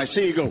 When I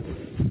see you go,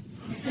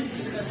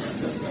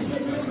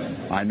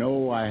 I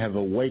know I have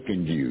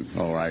awakened you,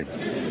 all right?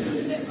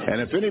 And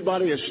if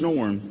anybody is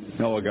snoring,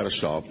 no, I got to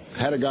stop.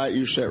 Had a guy,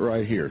 you sit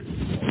right here.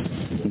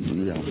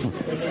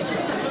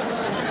 Yeah.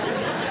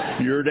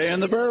 You're a day in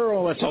the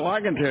barrel, that's all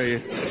I can tell you.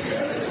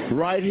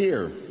 Right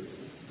here.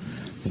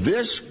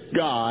 This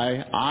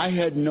guy I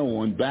had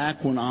known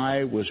back when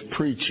I was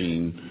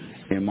preaching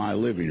in my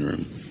living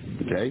room.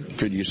 Okay?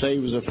 Could you say he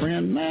was a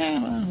friend?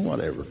 Nah,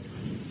 whatever.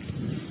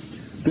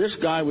 This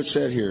guy would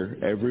sit here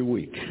every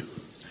week.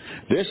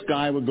 This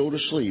guy would go to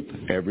sleep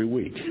every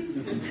week.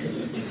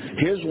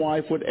 His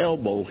wife would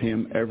elbow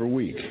him every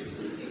week.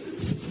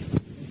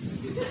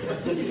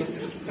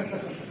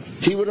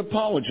 He would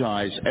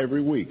apologize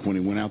every week when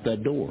he went out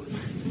that door.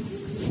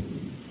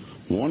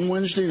 One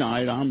Wednesday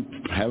night, I'm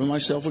having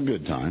myself a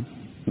good time.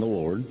 the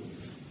Lord.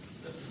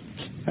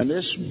 And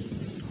this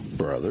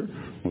brother,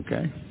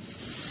 okay,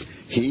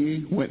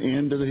 he went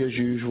into his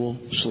usual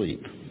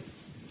sleep.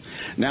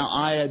 Now,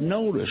 I had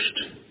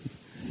noticed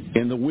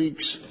in the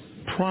weeks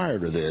prior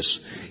to this,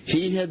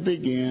 he had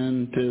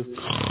begun to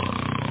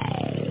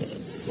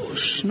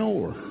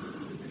snore.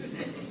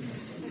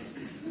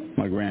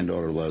 My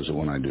granddaughter loves it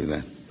when I do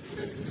that.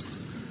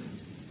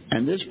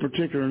 And this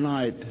particular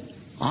night,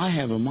 I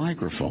have a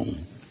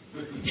microphone.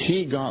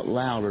 He got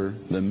louder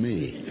than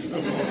me.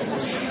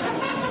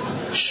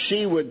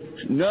 She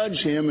would nudge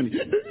him,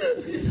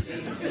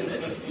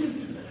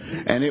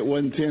 and it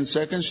wasn't 10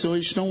 seconds till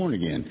he's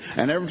snoring again.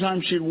 And every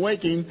time she'd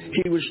wake him,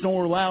 he would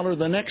snore louder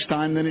the next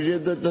time than he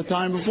did the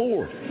time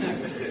before.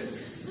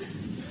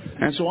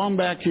 And so I'm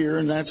back here,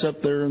 and that's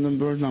up there, and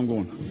I'm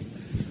going,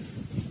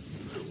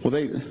 well,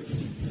 they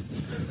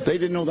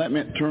didn't know that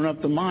meant turn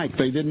up the mic.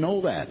 They didn't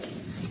know that.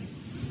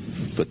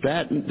 But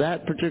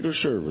that particular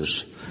service,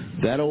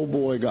 that old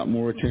boy got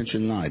more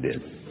attention than I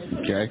did.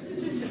 Okay?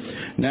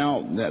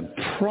 Now, that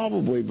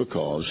probably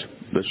because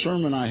the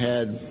sermon I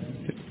had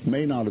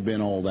may not have been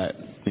all that,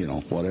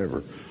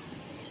 whatever.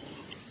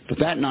 But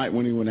that night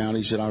when he went out,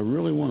 he said, I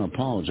really want to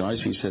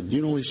apologize. He said,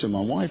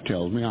 my wife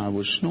tells me I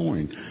was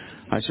snoring.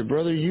 I said,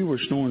 brother, you were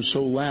snoring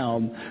so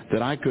loud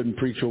that I couldn't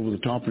preach over the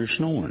top of your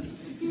snoring.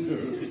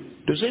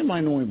 Does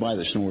anybody know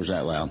anybody that snores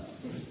that loud?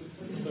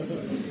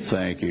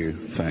 Thank you,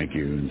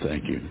 and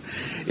thank you.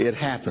 It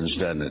happens,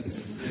 doesn't it?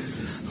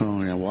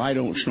 Oh, yeah, well, I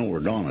don't snore.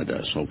 Donna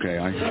does, okay?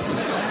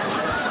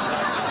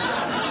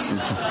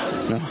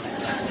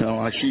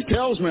 No, she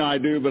tells me I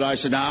do, but I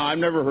said, no, I've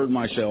never heard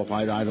myself.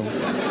 I don't.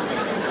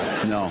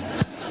 No.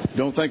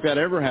 Don't think that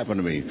ever happened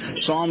to me.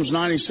 Psalms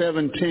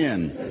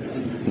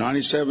 97:10.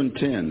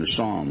 97:10, the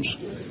Psalms.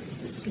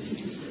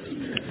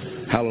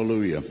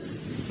 Hallelujah.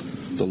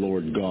 The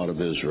Lord God of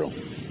Israel.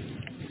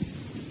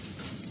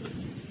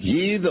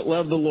 Ye that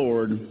love the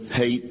Lord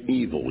hate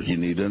evil. You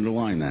need to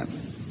underline that.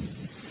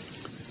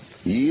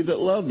 Ye that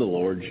love the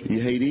Lord,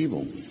 you hate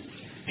evil.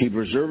 He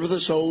preserveth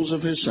the souls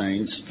of his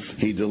saints.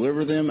 He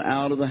delivereth them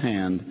out of the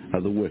hand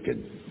of the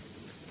wicked.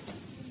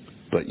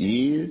 But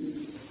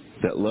ye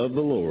that love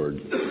the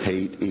Lord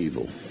hate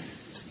evil.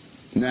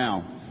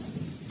 Now,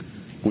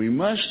 we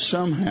must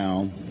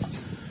somehow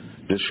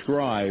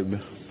describe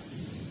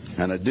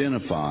and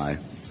identify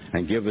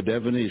and give a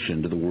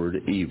definition to the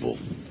word evil.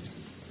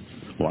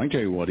 Well, I can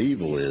tell you what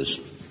evil is.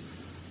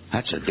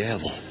 That's a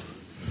devil.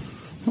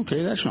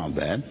 Okay, that's not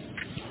bad.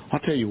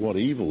 I'll tell you what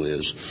evil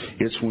is.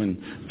 It's when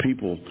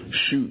people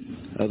shoot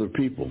other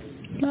people.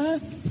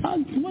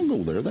 I'll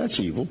go there. That's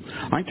evil.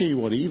 I can tell you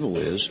what evil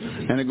is.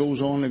 And it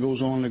goes on, it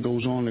goes on, it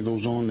goes on, it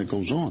goes on, it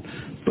goes on.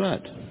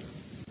 But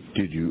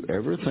did you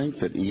ever think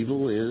that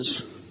evil is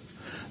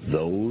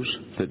those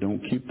that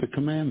don't keep the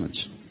commandments?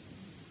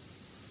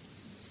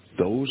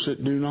 Those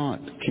that do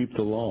not keep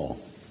the law.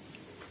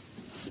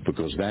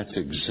 Because that's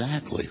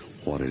exactly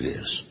what it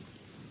is.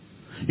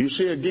 You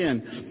see,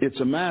 again, it's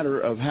a matter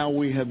of how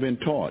we have been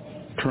taught,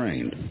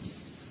 trained.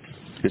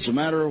 It's a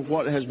matter of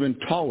what has been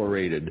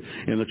tolerated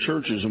in the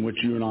churches in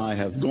which you and I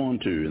have gone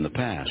to in the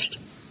past.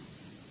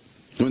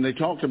 When they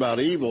talked about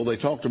evil, they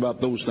talked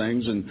about those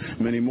things and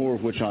many more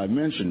of which I've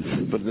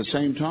mentioned. But at the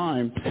same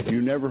time,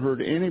 you never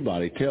heard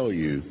anybody tell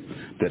you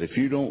that if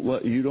you don't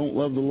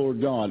love the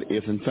Lord God,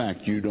 if in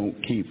fact you don't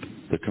keep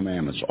the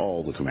commandments,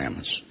 all the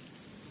commandments.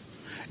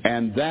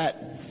 And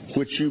that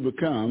which you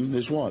become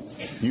is what?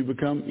 You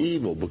become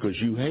evil because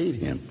you hate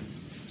him.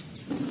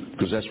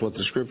 Because that's what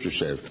the Scripture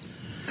says.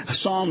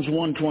 Psalms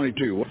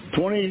 122.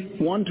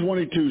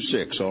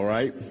 122:6, all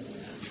right?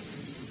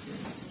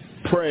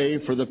 Pray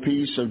for the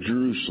peace of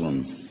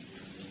Jerusalem.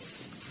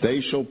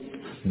 They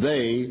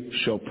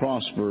shall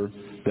prosper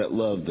that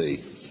love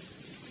thee.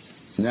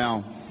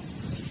 Now,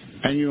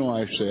 and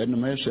I've said, and I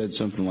may have said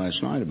something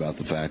last night about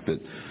the fact that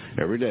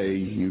every day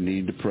you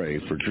need to pray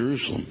for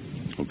Jerusalem,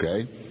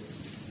 okay?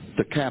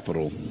 The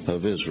capital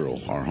of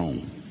Israel, our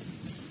home.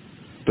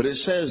 But it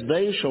says,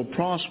 they shall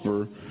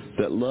prosper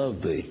that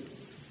love thee.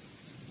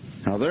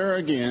 Now there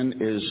again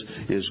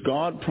is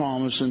God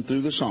promising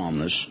through the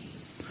psalmist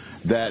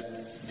that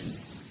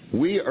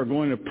we are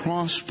going to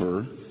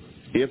prosper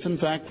if in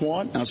fact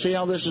what? Now see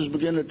how this is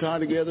beginning to tie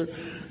together?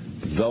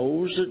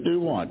 Those that do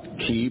what?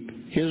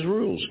 Keep his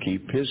rules,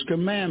 keep his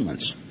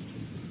commandments.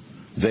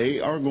 They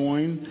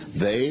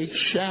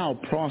shall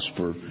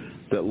prosper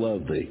that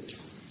love thee.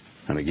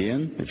 And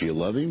again, if you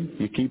love him,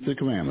 you keep the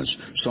commandments.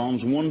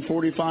 Psalms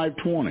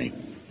 145:20.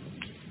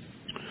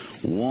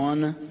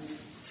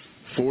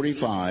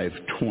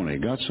 145:20.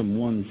 Got some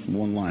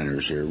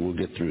one-liners here. We'll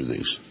get through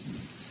these.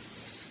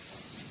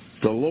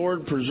 The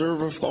Lord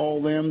preserveth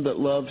all them that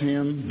love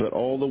him, but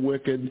all the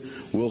wicked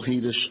will he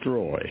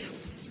destroy.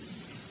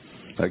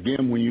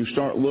 Again, when you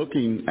start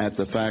looking at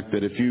the fact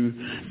that if you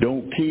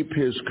don't keep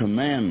his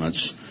commandments,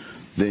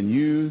 then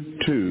you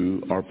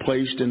too are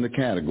placed in the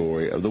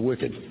category of the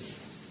wicked.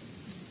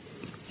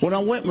 Well,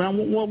 now wait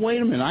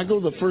a minute. I go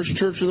to the First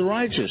Church of the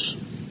Righteous.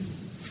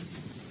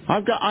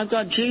 I've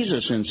got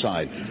Jesus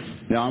inside.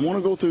 Now, I want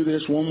to go through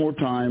this one more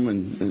time,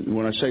 and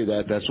when I say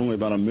that, that's only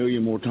about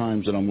 1,000,000 more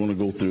times that I'm going to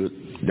go through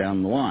it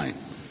down the line.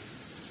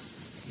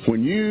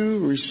 When you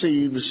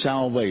received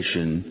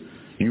salvation,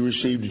 you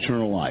received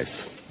eternal life.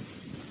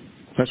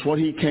 That's what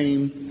He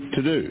came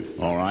to do,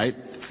 all right?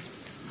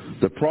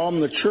 The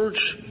problem the church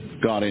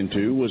got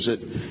into was that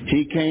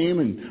He came,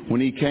 and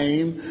when He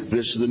came,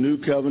 this is the new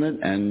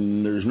covenant,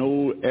 and there's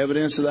no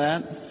evidence of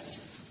that.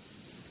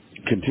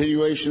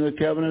 Continuation of the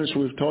covenant, as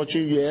we've taught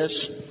you, yes.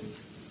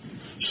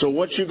 So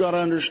what you've got to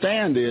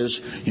understand is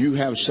you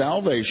have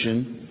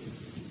salvation,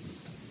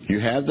 you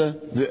have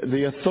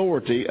the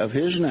authority of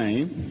His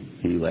name.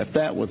 He left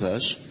that with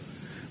us,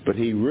 but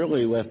He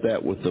really left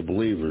that with the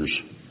believers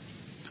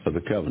of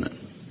the covenant.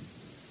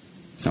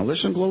 Now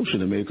listen closely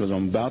to me, because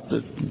I'm about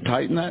to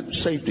tighten that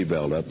safety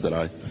belt up that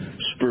I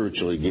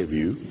spiritually give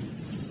you.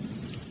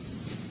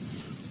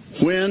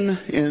 When,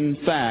 in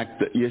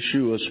fact,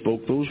 Yeshua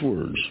spoke those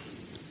words,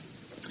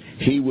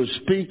 He was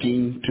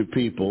speaking to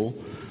people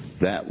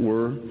that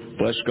were,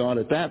 bless God,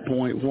 at that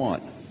point,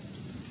 what?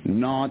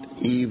 Not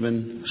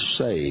even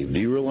saved. Do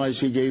you realize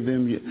He gave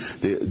them,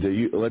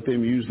 let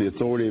them use the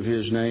authority of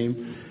His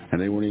name,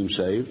 and they weren't even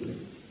saved?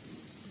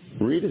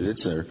 Read it,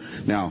 it's there.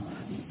 Now,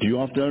 do you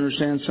have to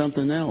understand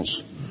something else?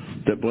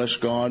 That, bless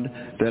God,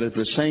 that at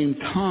the same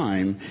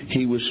time,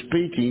 He was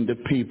speaking to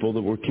people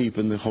that were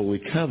keeping the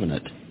Holy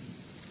Covenant.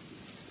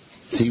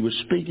 He was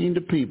speaking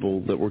to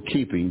people that were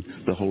keeping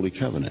the Holy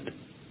Covenant.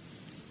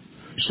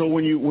 So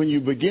when you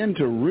begin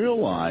to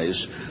realize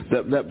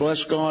that bless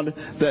God,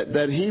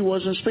 that He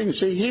wasn't speaking.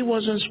 See, He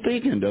wasn't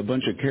speaking to a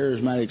bunch of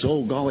charismatics.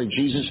 Oh, golly,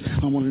 Jesus,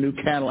 I want a new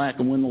Cadillac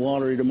and win the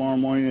lottery tomorrow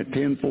morning at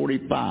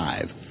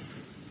 10:45.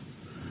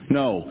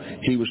 No,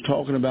 He was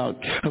talking about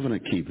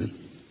covenant keeping.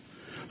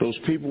 Those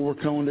people were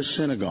going to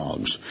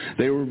synagogues.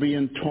 They were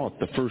being taught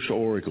the first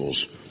oracles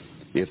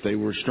if they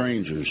were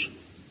strangers.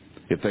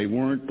 If they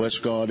weren't, bless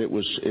God, it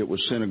was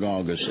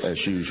synagogue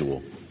as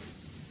usual.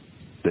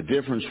 The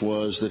difference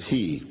was that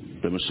He,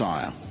 the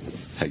Messiah,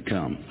 had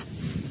come.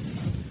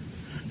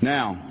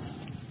 Now,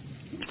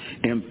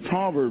 in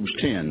Proverbs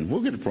 10,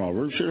 we'll get to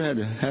Proverbs. Should have had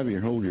to have you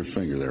hold your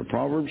finger there.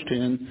 Proverbs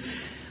 10,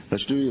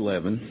 let's do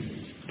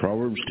 11.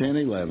 Proverbs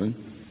 10:11.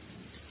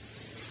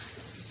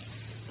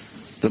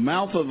 The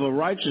mouth of a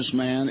righteous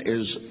man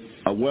is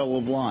a well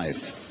of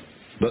life,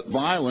 but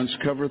violence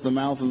covereth the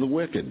mouth of the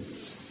wicked.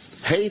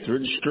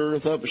 Hatred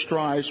stirreth up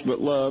strife,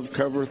 but love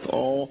covereth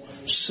all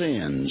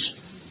sins.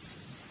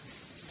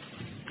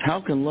 How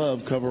can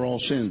love cover all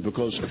sins?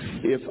 Because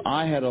if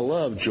I had a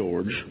love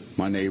George,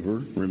 my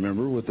neighbor,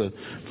 remember, with the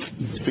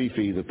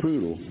Fifi, the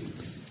poodle,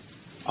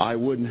 I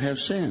wouldn't have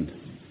sinned.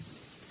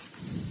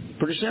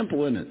 Pretty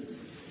simple, isn't it?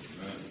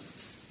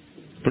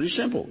 Pretty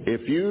simple.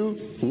 If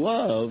you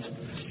love,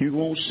 you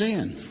won't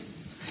sin.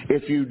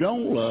 If you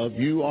don't love,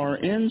 you are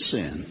in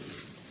sin.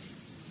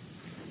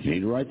 You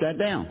need to write that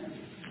down,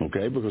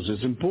 okay, because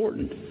it's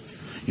important.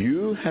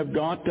 You have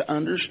got to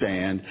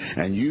understand,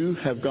 and you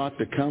have got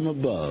to come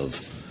above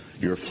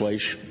your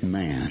flesh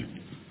man.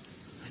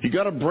 You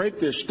got to break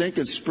this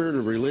stinking spirit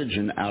of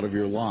religion out of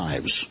your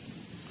lives.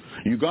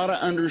 You got to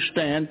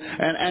understand,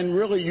 and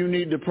really you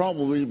need to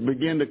probably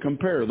begin to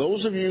compare.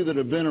 Those of you that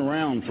have been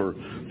around for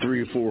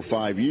 3 or 4 or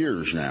 5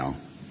 years now,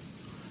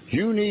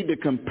 you need to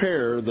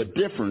compare the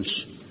difference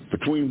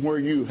between where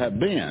you have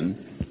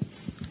been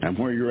and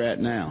where you're at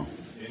now.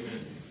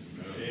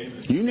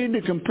 Amen. You need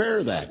to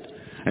compare that.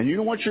 And you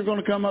know what you're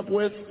going to come up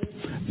with?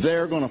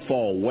 They're going to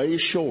fall way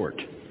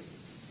short.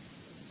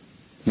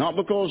 Not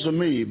because of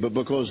me, but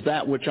because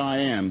that which I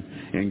am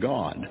in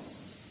God.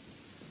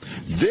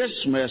 This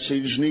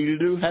message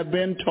needed to have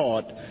been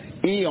taught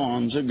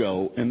eons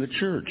ago in the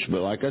church.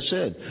 But like I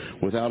said,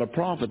 without a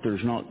prophet,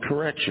 there's not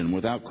correction.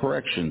 Without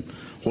correction,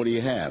 what do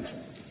you have?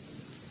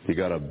 You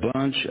got a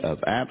bunch of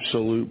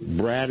absolute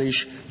brattish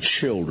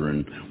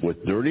children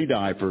with dirty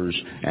diapers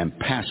and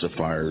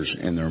pacifiers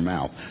in their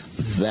mouth.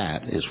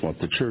 That is what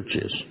the church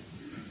is.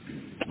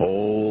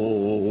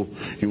 Oh,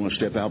 you want to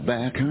step out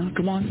back? Huh?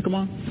 Come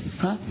on.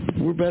 Huh?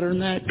 We're better than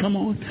that. Come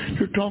on.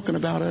 You're talking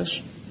about us.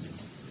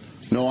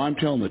 No, I'm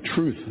telling the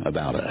truth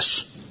about us.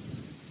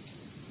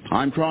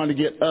 I'm trying to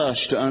get us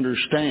to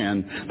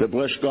understand that,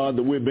 bless God,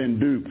 that we've been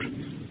duped.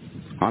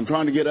 I'm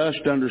trying to get us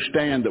to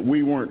understand that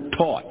we weren't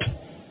taught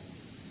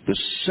the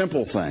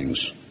simple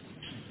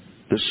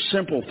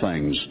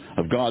things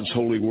of God's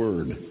holy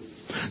word.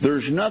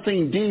 There's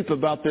nothing deep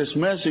about this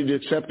message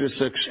except it's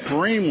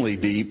extremely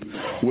deep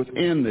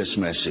within this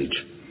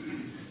message.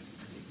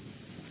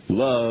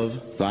 Love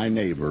thy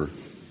neighbor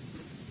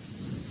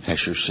as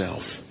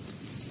yourself.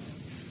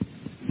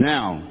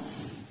 Now,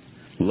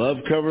 love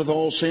covereth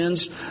all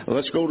sins.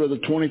 Let's go to the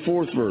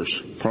 24th verse,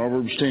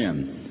 Proverbs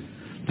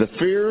 10. The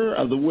fear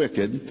of the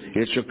wicked,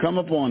 it shall come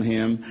upon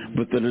him,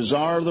 but the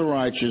desire of the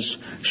righteous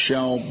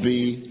shall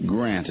be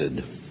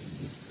granted.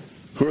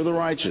 Who are the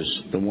righteous?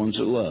 The ones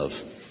that love.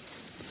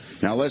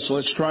 Now let's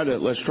try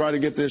to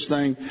get this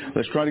thing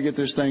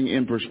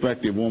in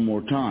perspective one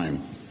more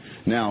time.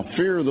 Now,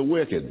 fear of the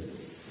wicked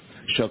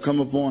shall come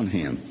upon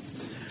him,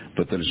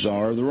 but the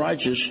desire of the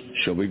righteous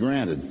shall be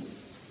granted.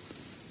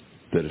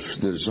 The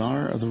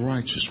desire of the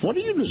righteous. What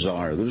do you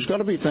desire? There's got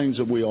to be things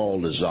that we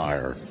all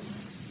desire.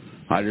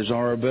 I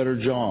desire a better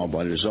job.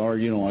 I desire,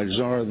 I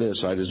desire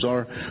this. I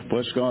desire,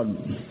 bless God.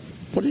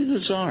 What do you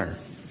desire?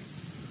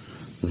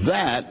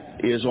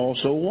 That is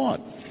also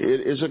what?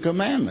 It is a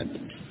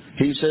commandment.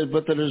 He says,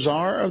 but the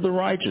desire of the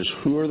righteous.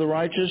 Who are the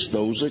righteous?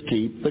 Those that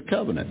keep the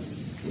covenant.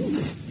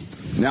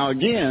 Now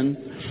again,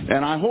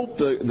 and I hope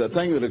the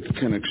thing that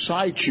can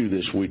excite you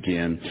this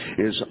weekend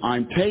is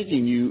I'm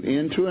taking you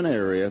into an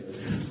area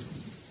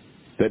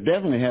that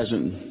definitely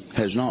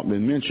has not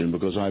been mentioned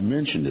because I've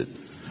mentioned it.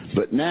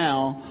 But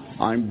now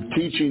I'm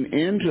teaching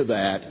into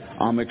that,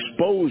 I'm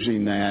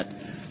exposing that,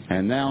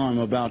 and now I'm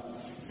about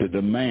to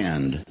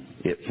demand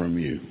it from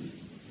you.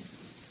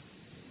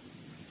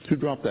 Who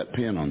dropped that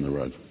pen on the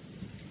rug?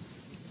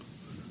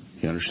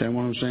 You understand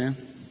what I'm saying?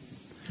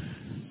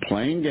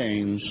 Playing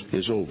games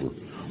is over.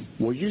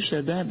 Well, you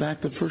said that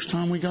back the first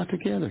time we got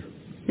together.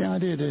 Yeah, I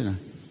did, didn't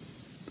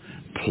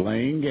I?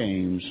 Playing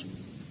games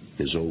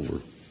is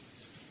over.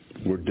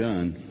 We're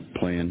done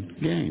playing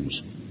games.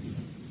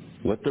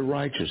 Let the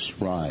righteous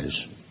rise.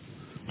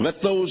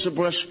 Let those that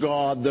bless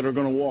God that are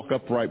going to walk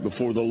upright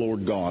before the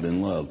Lord God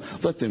in love,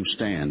 let them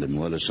stand and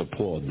let us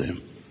applaud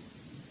them.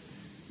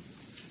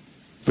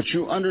 But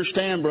you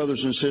understand, brothers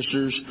and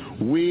sisters,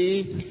 we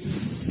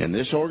in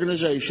this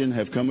organization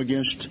have come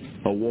against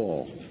a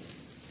wall.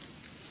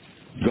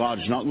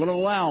 God's not going to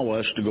allow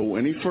us to go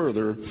any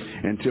further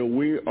until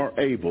we are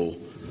able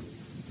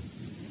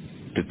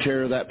to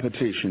tear that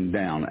petition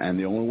down. And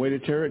the only way to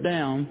tear it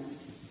down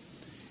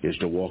is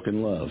to walk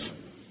in love.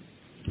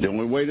 The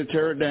only way to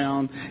tear it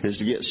down is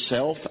to get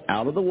self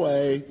out of the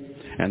way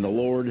and the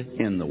Lord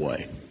in the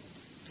way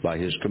by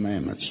His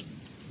commandments,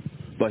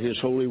 by His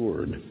holy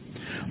word.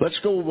 Let's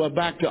go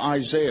back to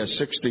Isaiah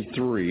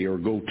 63, or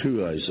go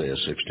to Isaiah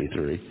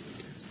 63,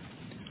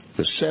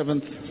 the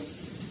 7th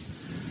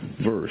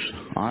verse.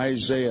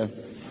 Isaiah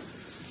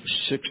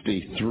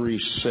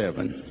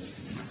 63:7.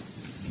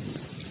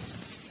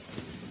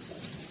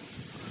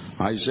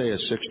 Isaiah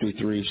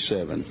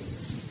 63:7.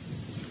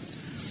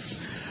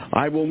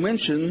 I will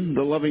mention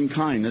the loving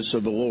kindness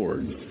of the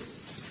Lord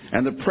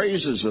and the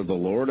praises of the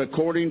Lord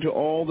according to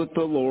all that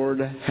the Lord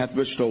hath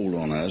bestowed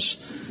on us,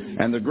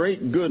 and the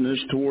great goodness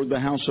toward the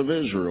house of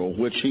Israel,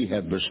 which He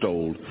hath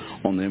bestowed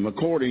on them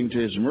according to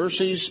His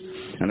mercies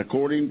and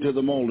according to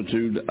the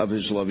multitude of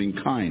His loving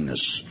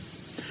kindness.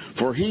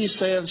 For He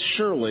saith,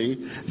 surely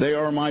they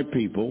are my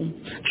people,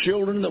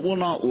 children that will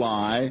not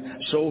lie,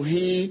 so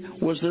He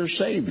was their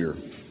Savior.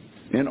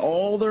 In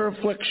all their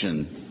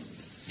affliction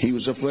He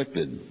was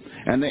afflicted,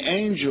 and the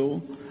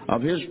angel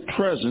of His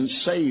presence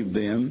saved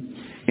them.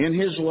 In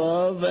His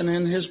love and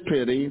in His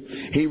pity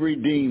He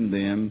redeemed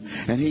them,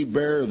 and He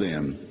bare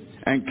them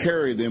and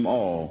carried them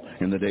all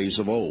in the days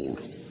of old.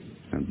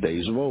 And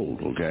days of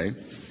old, okay?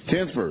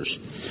 10th verse.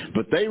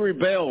 But they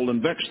rebelled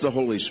and vexed the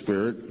Holy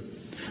Spirit.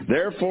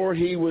 Therefore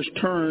He was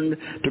turned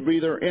to be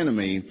their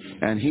enemy,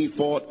 and He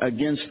fought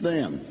against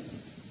them.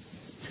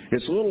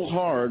 It's a little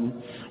hard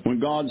when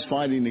God's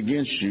fighting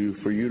against you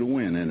for you to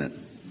win, isn't it?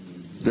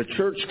 The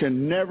church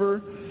can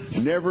never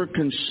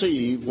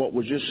conceive what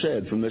was just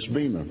said from this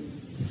bema.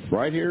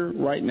 Right here,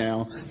 right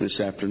now, this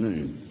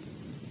afternoon.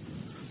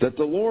 That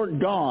the Lord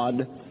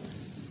God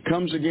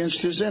comes against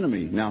His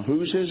enemy. Now,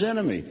 who's His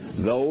enemy?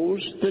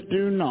 Those that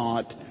do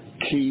not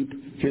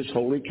keep His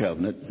holy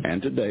covenant,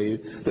 and today,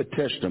 the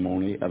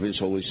testimony of His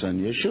holy Son,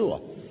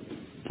 Yeshua.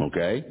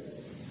 Okay?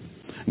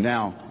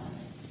 Now,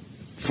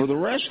 for the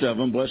rest of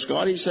them, bless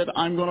God, He said,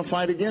 I'm going to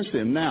fight against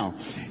them. Now,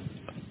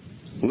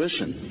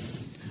 listen.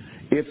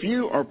 If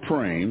you are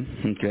praying,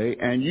 okay,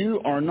 and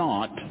you are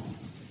not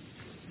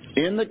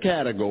in the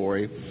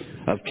category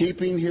of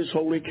keeping His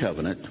holy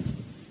covenant,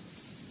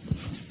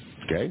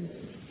 okay,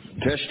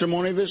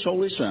 testimony of His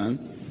holy Son,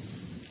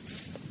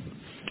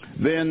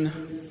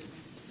 then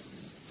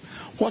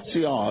what's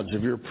the odds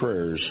of your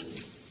prayers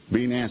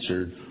being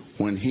answered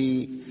when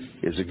He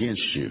is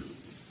against you?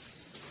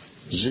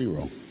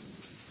 0.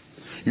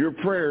 Your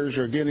prayers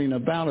are getting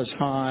about as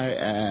high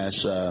as,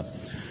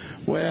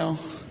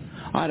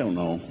 I don't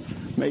know,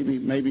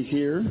 maybe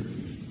here,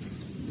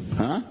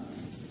 huh?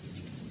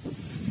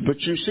 But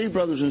you see,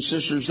 brothers and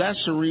sisters,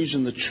 that's the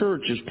reason the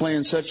church is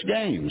playing such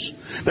games.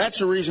 That's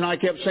the reason I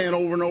kept saying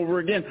over and over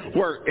again,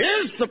 where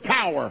is the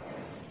power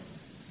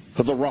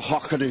of the Ruach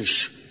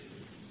HaKodesh,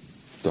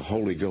 the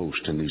Holy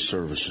Ghost in these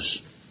services?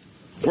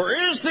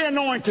 Where is the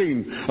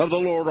anointing of the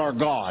Lord our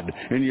God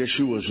in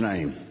Yeshua's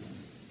name?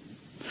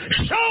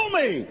 Show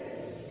me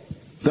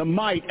the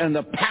might and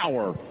the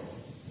power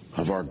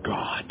of our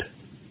God.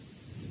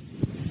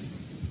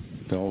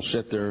 They all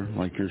sit there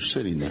like you're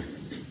sitting there.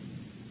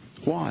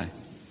 Why?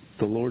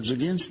 The Lord's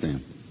against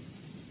them.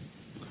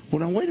 Well,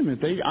 now, wait a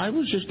minute. I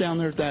was just down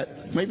there at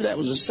that, maybe that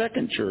was a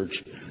second church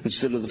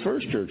instead of the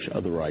first church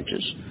of the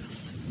righteous.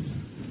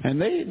 And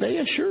they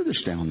assured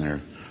us down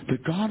there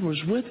that God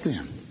was with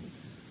them.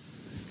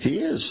 He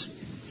is,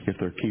 if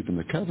they're keeping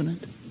the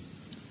covenant.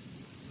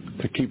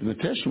 They're keeping the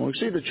testimony.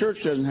 See, the church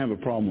doesn't have a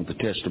problem with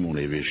the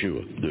testimony of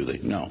Yeshua, do they?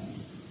 No.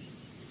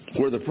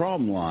 Where the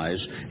problem lies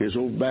is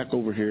back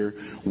over here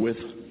with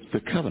the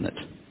covenant,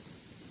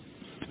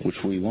 which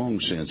we long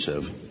since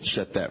have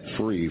set that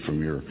free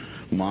from your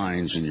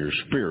minds and your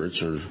spirits,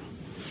 or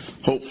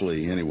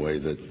hopefully anyway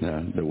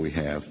that we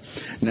have.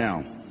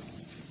 Now,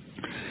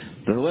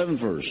 the 11th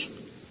verse.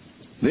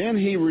 Then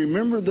he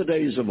remembered the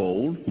days of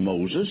old,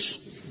 Moses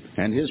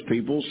and his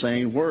people,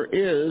 saying, where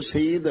is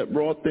he that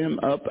brought them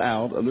up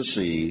out of the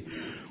sea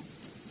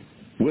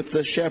with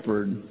the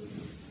shepherd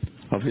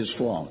of his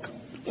flock?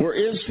 Where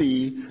is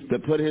he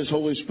that put his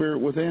Holy Spirit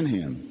within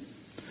him,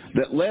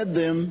 that led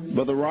them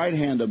by the right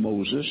hand of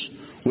Moses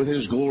with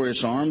his glorious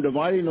arm,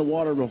 dividing the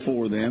water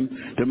before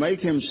them, to make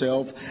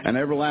himself an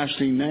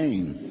everlasting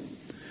name,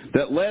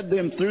 that led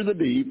them through the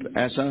deep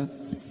as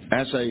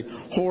a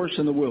horse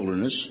in the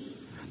wilderness,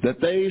 that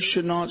they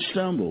should not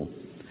stumble.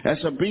 As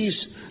a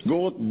beast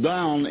goeth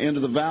down into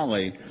the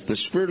valley, the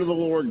Spirit of the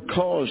Lord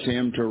caused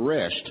him to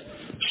rest.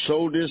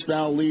 So didst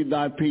thou lead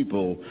thy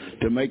people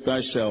to make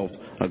thyself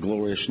a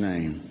glorious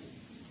name.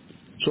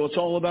 So it's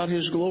all about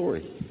his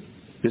glory.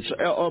 It's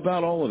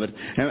about all of it.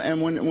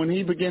 And when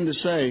he began to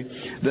say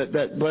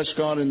that bless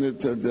God in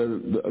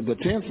the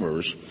 10th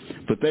verse,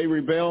 but they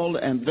rebelled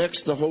and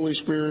vexed the Holy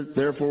Spirit,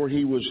 therefore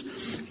he was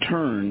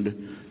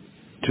turned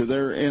to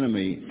their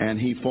enemy and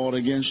he fought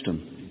against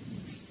them.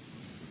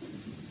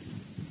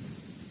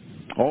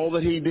 All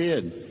that he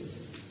did,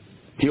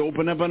 he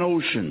opened up an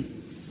ocean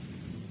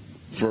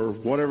for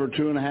whatever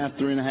 2.5,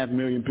 3.5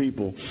 million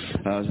people.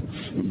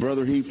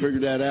 Brother, he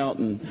figured that out,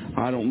 and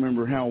I don't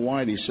remember how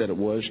wide he said it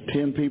was.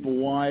 10 people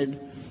wide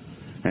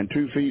and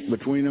 2 feet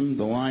between them.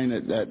 The line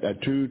at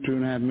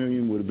 2.5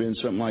 million would have been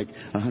something like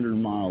 100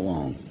 mile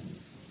long.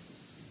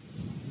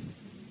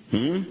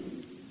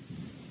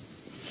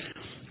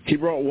 He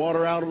brought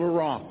water out of a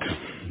rock.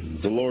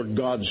 The Lord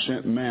God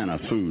sent manna,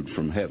 food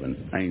from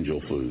heaven,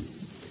 angel food.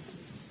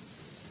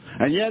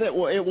 And yet it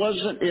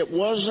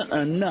wasn't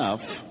enough.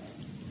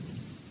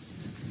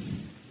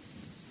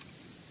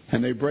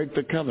 And they break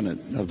the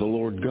covenant of the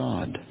Lord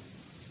God.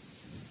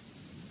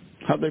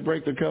 How'd they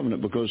break the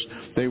covenant? Because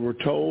they were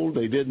told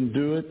they didn't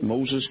do it.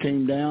 Moses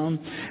came down,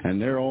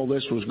 and there all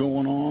this was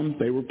going on.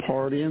 They were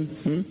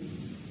partying.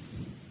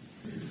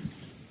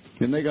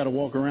 Then they got to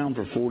walk around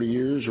for 40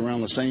 years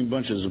around the same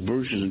bunches of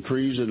bushes and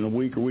trees, and in a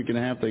week or week and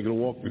a half they got to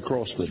walk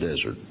across the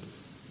desert.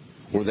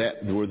 Were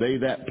they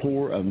that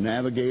poor of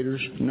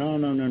navigators?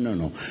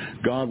 No.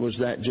 God was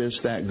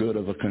just that good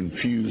of a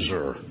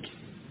confuser.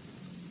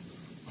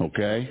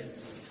 Okay?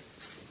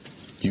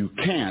 You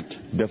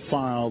can't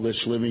defile this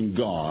living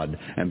God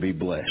and be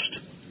blessed.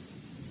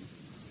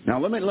 Now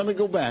let me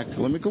go back.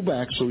 Let me go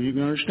back so you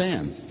can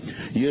understand.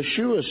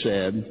 Yeshua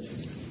said,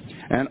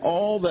 and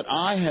all that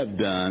I have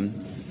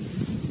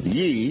done,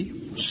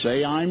 ye,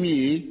 say I'm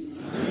ye.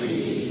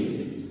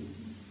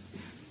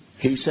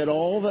 He said,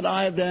 all that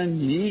I have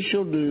done, ye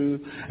shall do,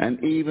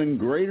 and even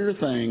greater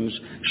things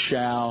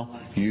shall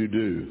you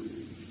do.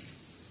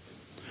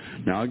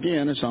 Now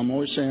again, as I'm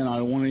always saying, I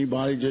don't want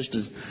anybody just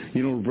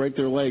to, break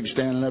their legs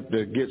standing up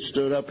to get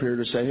stood up here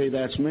to say, hey,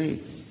 that's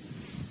me.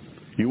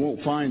 You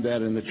won't find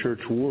that in the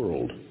church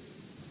world.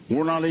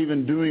 We're not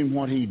even doing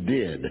what he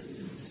did.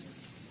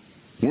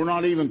 We're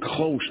not even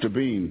close to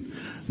being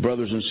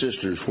brothers and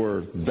sisters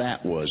where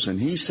that was.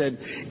 And he said,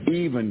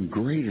 even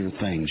greater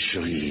things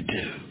shall ye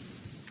do.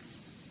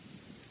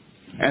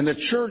 And the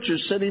church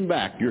is sitting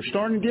back. You're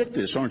starting to get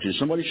this, aren't you?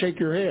 Somebody shake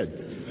your head.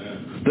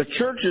 The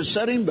church is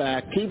sitting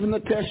back, keeping the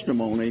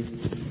testimony,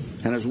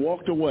 and has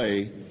walked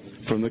away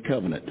from the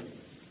covenant.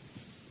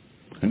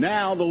 And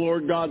now the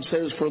Lord God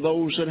says, for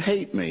those that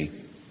hate me,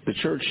 the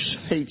church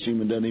hates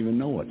him and doesn't even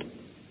know it.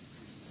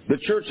 The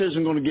church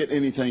isn't going to get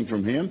anything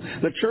from him.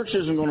 The church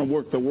isn't going to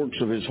work the works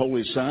of his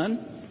Holy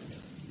Son.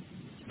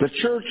 The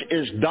church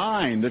is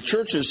dying. The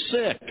church is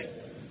sick.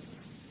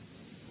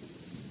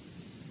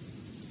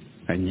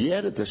 And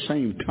yet, at the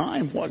same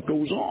time, what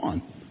goes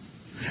on?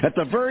 At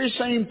the very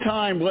same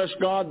time, bless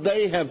God,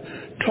 they have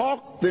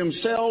talked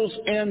themselves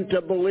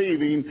into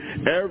believing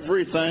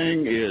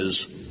everything is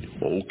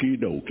okie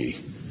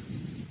dokie.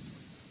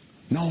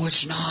 No,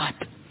 it's not.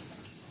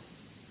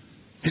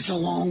 It's a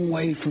long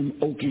way from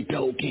okie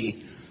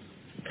dokie.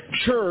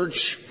 Church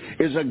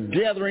is a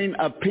gathering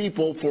of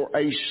people for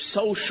a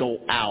social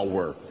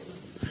hour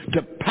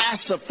to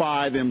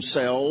pacify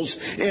themselves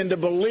into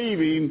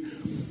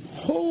believing,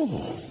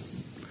 oh,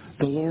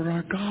 the Lord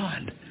our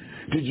God.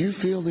 Did you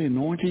feel the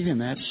anointing in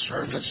that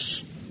service?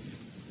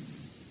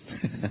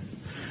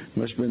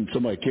 Must have been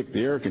somebody kicked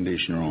the air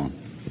conditioner on.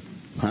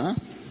 Huh?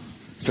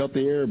 Felt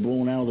the air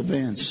blowing out of the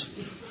vents.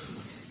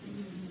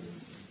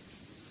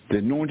 The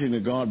anointing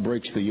of God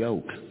breaks the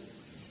yoke.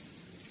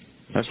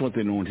 That's what the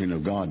anointing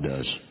of God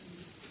does.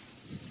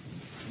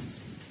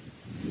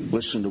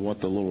 Listen to what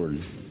the Lord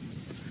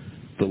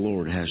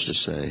has to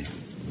say.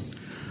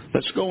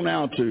 Let's go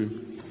now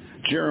to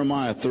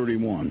Jeremiah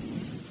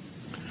 31.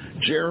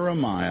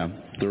 Jeremiah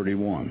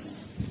 31.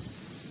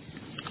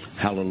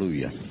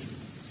 Hallelujah.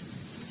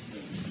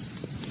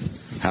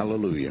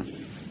 Hallelujah.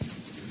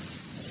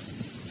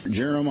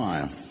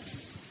 Jeremiah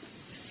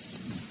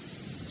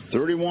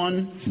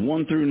 31,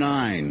 1 through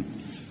 9.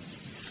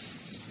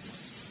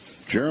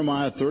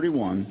 Jeremiah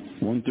 31,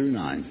 1 through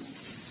 9.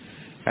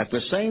 At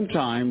the same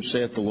time,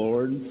 saith the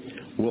Lord,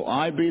 will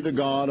I be the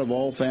God of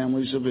all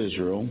families of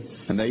Israel,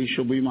 and they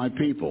shall be my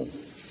people.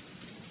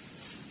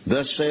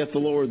 Thus saith the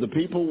Lord, the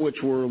people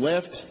which were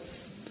left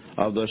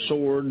of the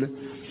sword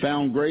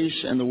found grace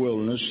in the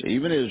wilderness,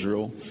 even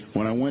Israel,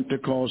 when I went to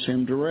cause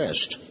him to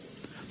rest.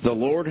 The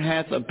Lord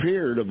hath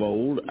appeared of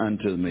old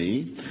unto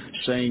me,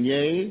 saying,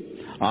 yea,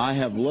 I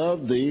have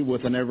loved thee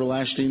with an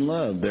everlasting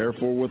love.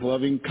 Therefore with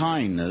loving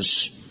kindness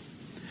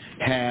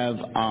have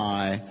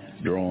I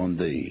drawn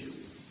thee.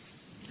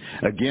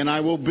 Again I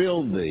will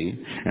build thee,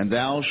 and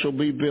thou shalt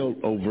be built,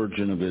 O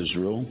Virgin of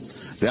Israel.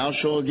 Thou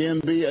shalt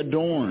again be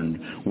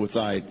adorned with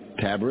thy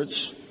tabrets,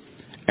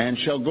 and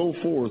shalt go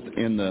forth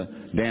in the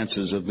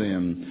dances of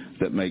them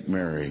that make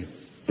merry.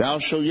 Thou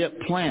shalt yet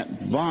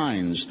plant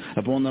vines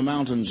upon the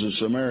mountains of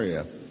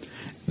Samaria.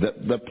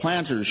 The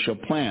planters shall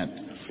plant,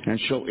 and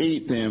shall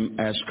eat them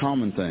as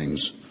common things.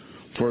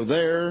 For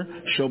there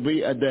shall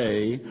be a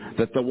day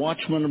that the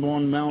watchman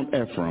upon Mount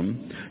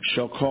Ephraim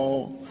shall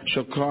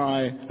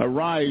cry,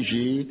 arise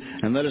ye,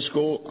 and let us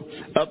go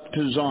up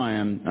to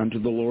Zion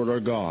unto the Lord our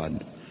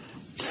God.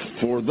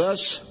 For thus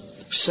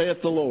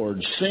saith the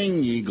Lord,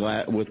 sing ye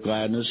with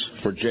gladness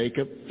for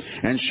Jacob,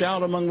 and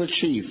shout among the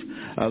chief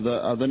of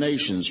the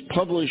nations.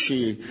 Publish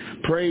ye,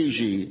 praise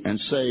ye, and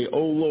say, O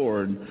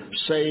Lord,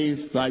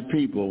 save thy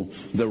people,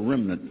 the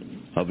remnant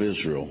of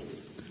Israel.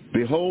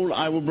 Behold,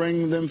 I will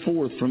bring them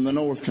forth from the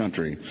north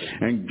country,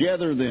 and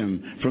gather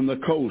them from the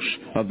coast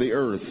of the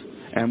earth,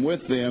 and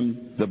with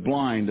them the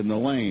blind and the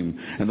lame,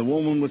 and the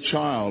woman with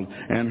child,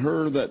 and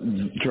her that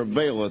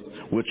travaileth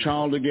with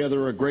child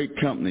together, a great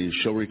company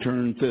shall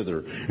return thither,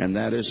 and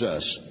that is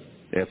us,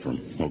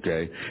 Ephraim.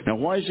 Okay? Now,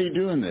 why is he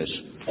doing this?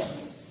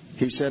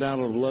 He said, out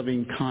of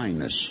loving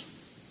kindness.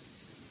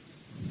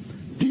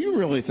 Do you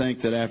really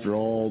think that after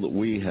all that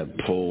we have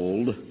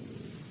pulled,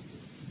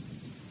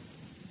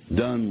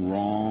 done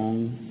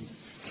wrong,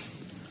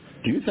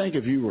 do you think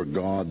if you were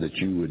God that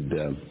you would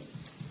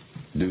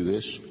do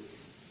this?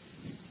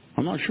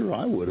 I'm not sure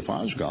I would if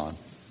I was God.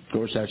 Of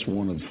course, that's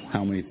one of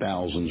how many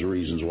thousands of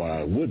reasons why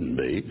I wouldn't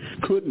be,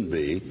 couldn't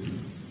be.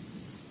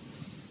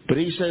 But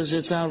he says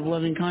it's out of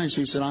loving kindness.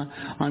 He said,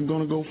 I'm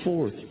going to go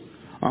forth.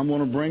 I'm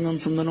going to bring them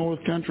from the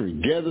north country,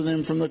 gather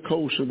them from the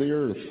coast of the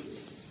earth,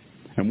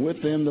 and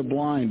with them the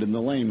blind and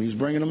the lame. He's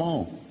bringing them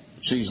all.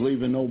 So he's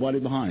leaving nobody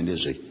behind, is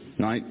he?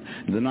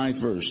 The ninth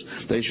verse.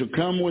 They shall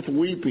come with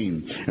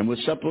weeping and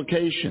with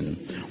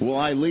supplication. Will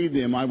I lead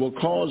them? I will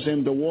cause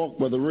them to walk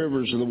by the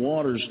rivers of the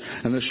waters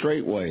and the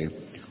straight way,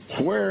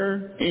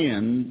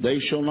 wherein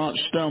they shall not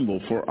stumble.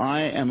 For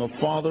I am a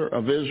father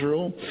of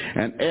Israel,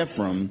 and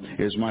Ephraim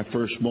is my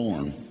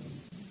firstborn.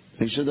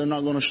 He said they're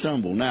not going to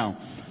stumble. Now,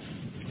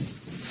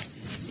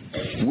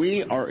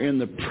 we are in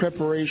the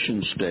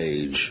preparation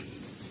stage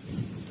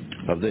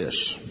of this.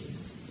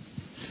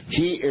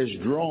 He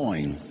is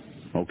drawing.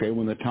 Okay,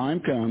 when the time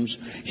comes,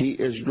 he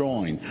is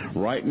drawing.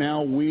 Right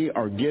now, we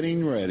are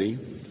getting ready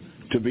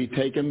to be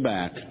taken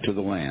back to the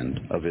land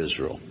of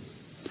Israel.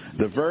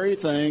 The very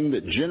thing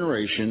that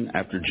generation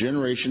after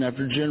generation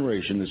after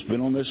generation that's been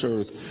on this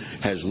earth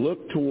has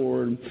looked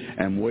toward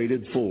and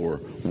waited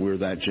for, we're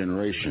that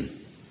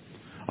generation.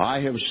 I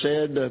have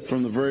said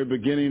from the very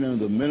beginning of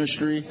the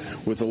ministry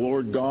with the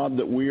Lord God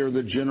that we are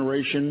the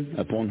generation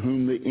upon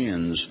whom the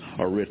ends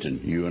are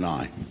written, you and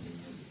I.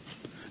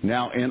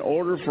 Now, in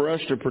order for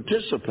us to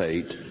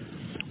participate,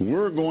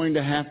 we're going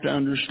to have to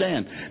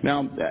understand. Now,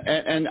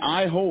 and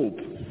I hope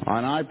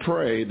and I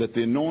pray that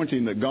the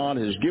anointing that God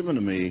has given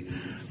to me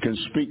can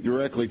speak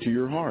directly to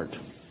your heart.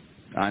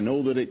 I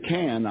know that it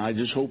can. I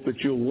just hope that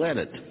you'll let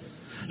it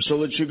so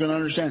that you can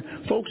understand.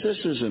 Folks, this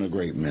isn't a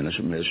great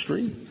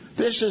mystery.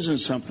 This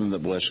isn't something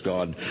that, bless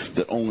God,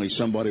 that only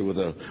somebody with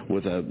an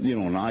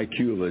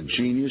IQ of a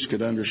genius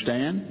could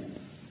understand.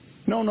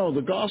 No,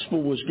 the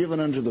gospel was given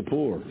unto the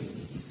poor.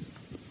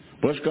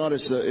 Bless God,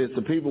 it's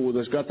the people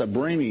that's got the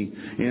brainy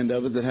end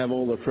of it that have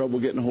all the trouble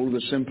getting a hold of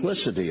the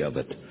simplicity of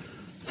it.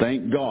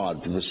 Thank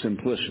God for the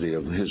simplicity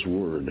of His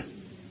Word.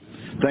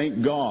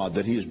 Thank God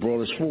that He has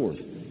brought us forth,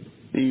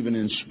 even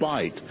in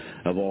spite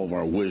of all of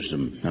our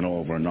wisdom and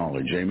all of our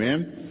knowledge.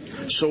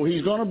 Amen? So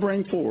He's going to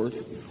bring forth.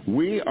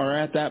 We are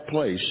at that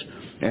place.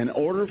 In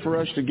order for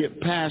us to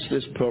get past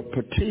this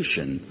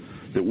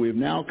petition that we've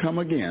now come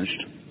against,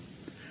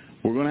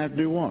 we're going to have to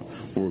do what?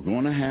 We're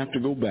going to have to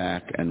go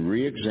back and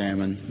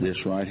re-examine this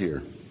right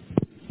here.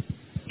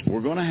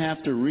 We're going to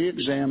have to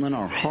re-examine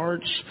our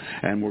hearts,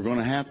 and we're going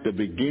to have to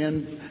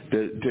begin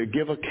to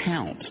give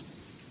account.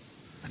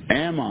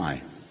 Am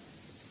I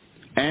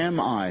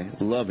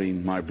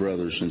loving my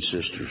brothers and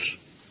sisters?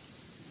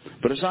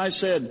 But as I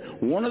said,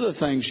 one of the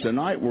things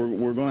tonight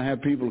we're going to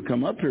have people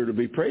come up here to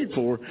be prayed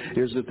for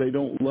is that they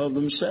don't love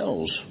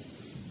themselves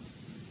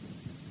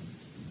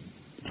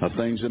of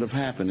things that have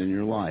happened in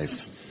your life.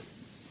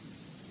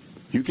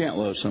 You can't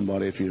love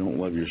somebody if you don't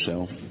love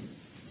yourself.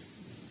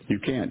 You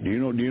can't. Do you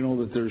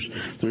know that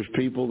there's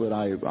people that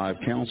I've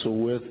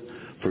counseled with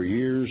for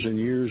years and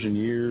years and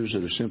years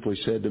that have simply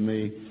said to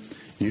me,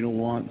 you know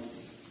what?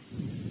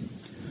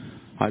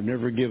 I've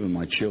never given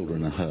my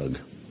children a hug.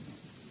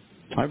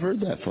 I've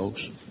heard that, folks.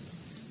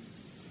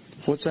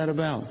 What's that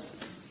about?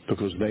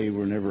 Because they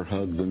were never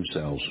hugged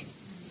themselves.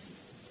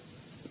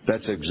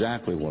 That's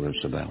exactly what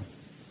it's about.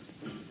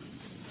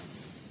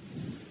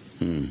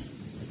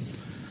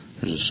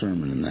 There's a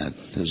sermon in that.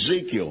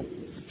 Ezekiel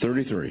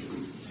 33.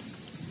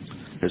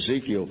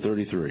 Ezekiel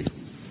 33.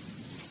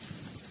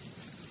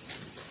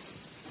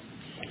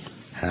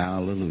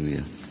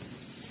 Hallelujah.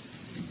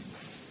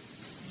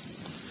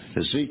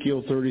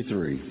 Ezekiel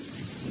 33.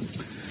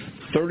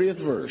 30th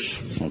verse,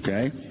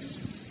 okay?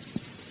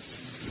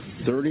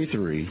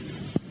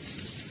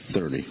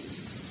 33:30.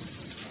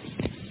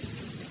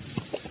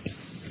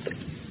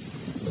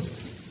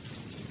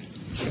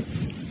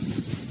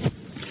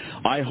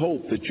 I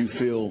hope that you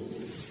feel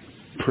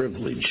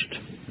privileged,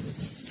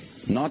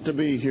 not to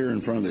be here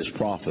in front of this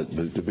prophet,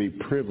 but to be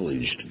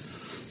privileged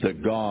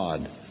that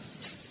God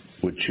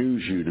would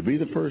choose you to be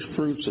the first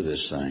fruits of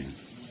this thing.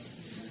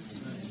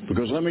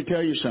 Because let me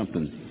tell you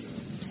something.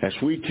 As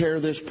we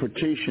tear this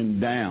petition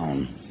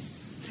down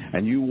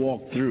and you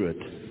walk through it,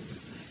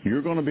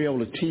 you're going to be able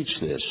to teach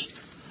this.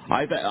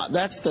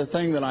 That's the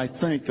thing that I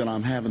think that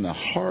I'm having the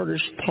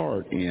hardest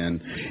part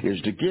in,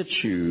 is to get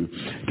you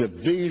to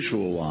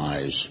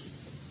visualize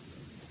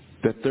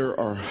that there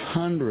are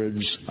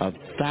hundreds of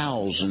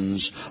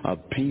thousands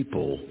of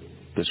people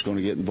that's going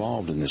to get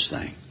involved in this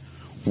thing.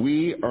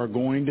 We are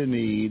going to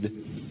need,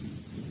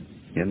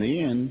 in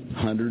the end,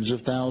 hundreds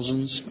of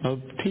thousands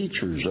of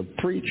teachers, of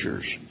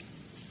preachers.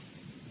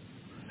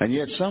 And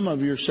yet some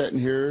of you are sitting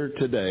here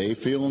today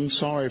feeling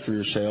sorry for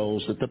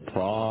yourselves that the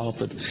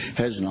prophet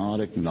has not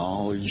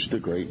acknowledged the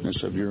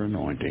greatness of your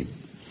anointing.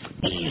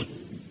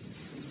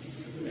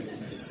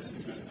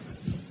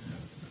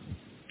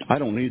 I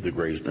don't need the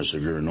greatness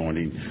of your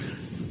anointing,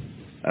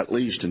 at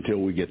least until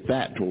we get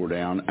that tore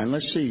down. And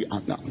let's see,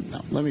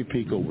 let me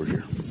peek over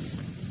here.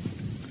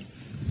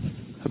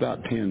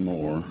 About 10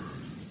 more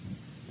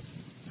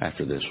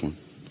after this one.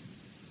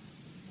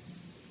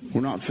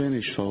 We're not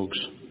finished, folks.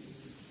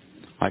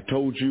 I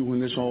told you when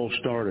this all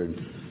started,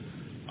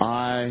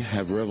 I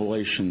have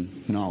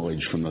revelation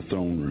knowledge from the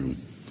throne room.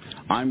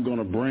 I'm going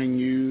to bring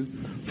you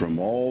from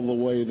all the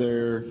way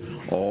there,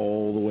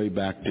 all the way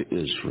back to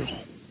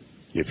Israel.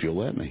 If you'll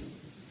let me.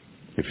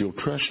 If you'll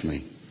trust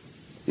me.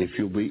 If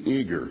you'll be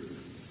eager.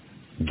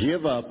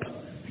 Give up,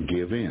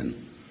 give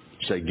in.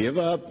 Say, give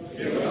up,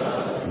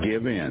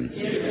 give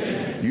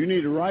in. You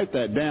need to write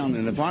that down,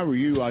 and if I were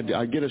you,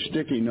 I'd get a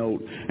sticky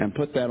note and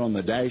put that on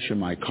the dash of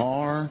my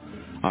car.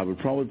 I would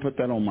probably put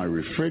that on my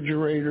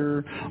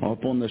refrigerator,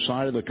 up on the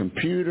side of the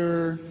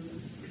computer,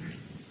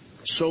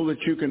 so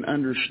that you can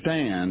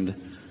understand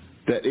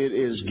that it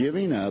is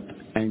giving up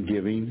and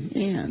giving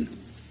in.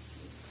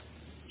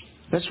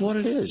 That's what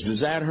it is. Does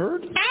that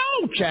hurt?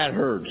 Ouch, that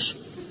hurts.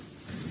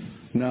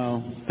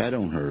 No, that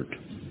don't hurt.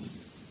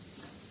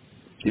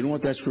 You know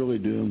what that's really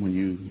doing when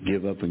you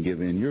give up and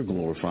give in? You're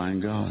glorifying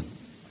God.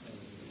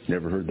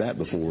 Never heard that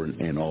before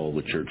in all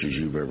the churches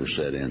you've ever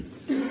sat in.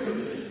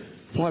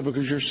 Why?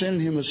 Because you're sending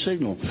Him a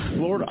signal.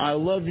 Lord, I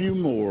love you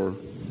more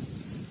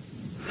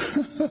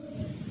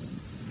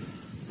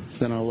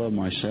than I love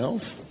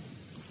myself.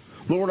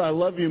 Lord, I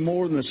love you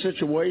more than the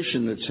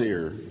situation that's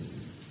here.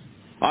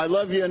 I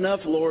love you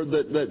enough, Lord,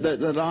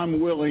 that I'm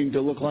willing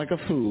to look like a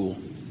fool.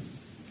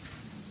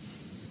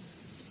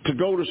 To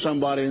go to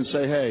somebody and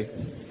say, hey,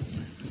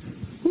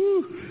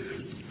 whew,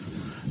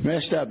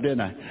 messed up,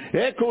 didn't I?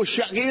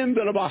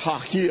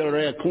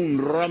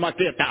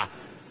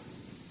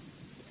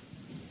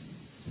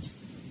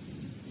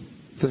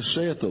 Thus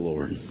saith the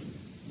Lord.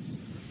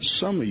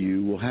 Some of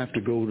you will have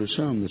to go to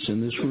some that's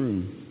in this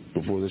room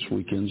before this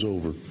weekend's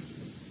over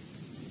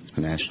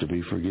and ask to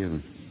be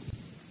forgiven.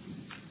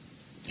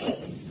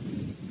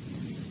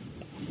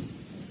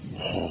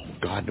 Oh,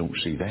 God don't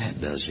see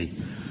that, does He?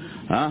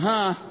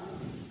 Uh-huh.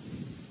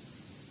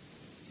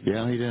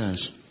 Yeah, He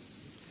does.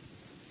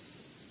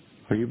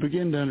 Are you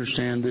beginning to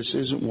understand this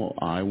isn't what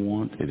I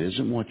want, it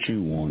isn't what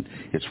you want,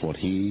 it's what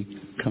He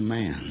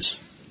commands.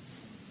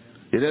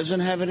 It doesn't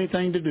have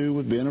anything to do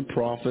with being a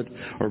prophet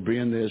or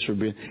being this or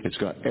being... It's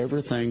got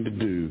everything to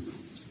do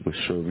with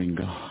serving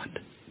God.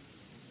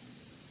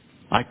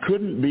 I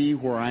couldn't be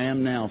where I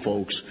am now,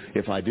 folks,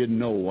 if I didn't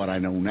know what I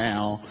know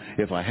now.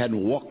 If I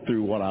hadn't walked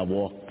through what I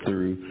walked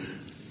through,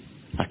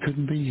 I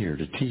couldn't be here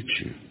to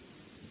teach you.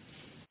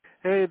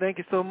 Hey, thank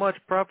you so much,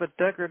 Prophet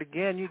Deckard.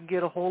 Again, you can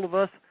get a hold of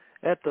us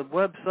at the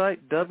website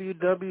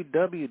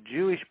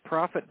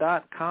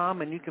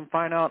www.jewishprophet.com, and you can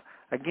find out,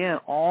 again,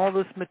 all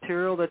this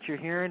material that you're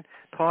hearing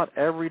taught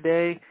every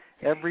day,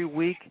 every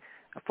week.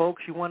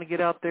 Folks, you want to get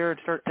out there and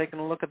start taking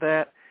a look at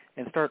that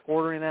and start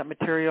ordering that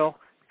material,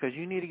 because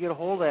you need to get a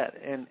hold of that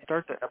and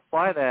start to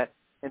apply that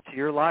into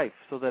your life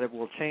so that it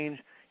will change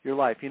your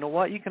life. You know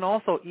what? You can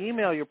also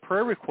email your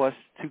prayer requests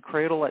to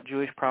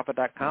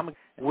cradle@jewishprophet.com.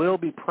 We'll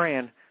be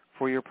praying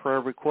for your prayer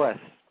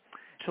requests.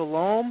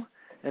 Shalom.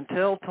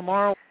 Until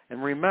tomorrow,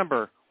 and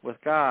remember, with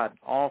God,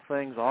 all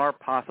things are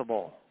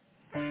possible.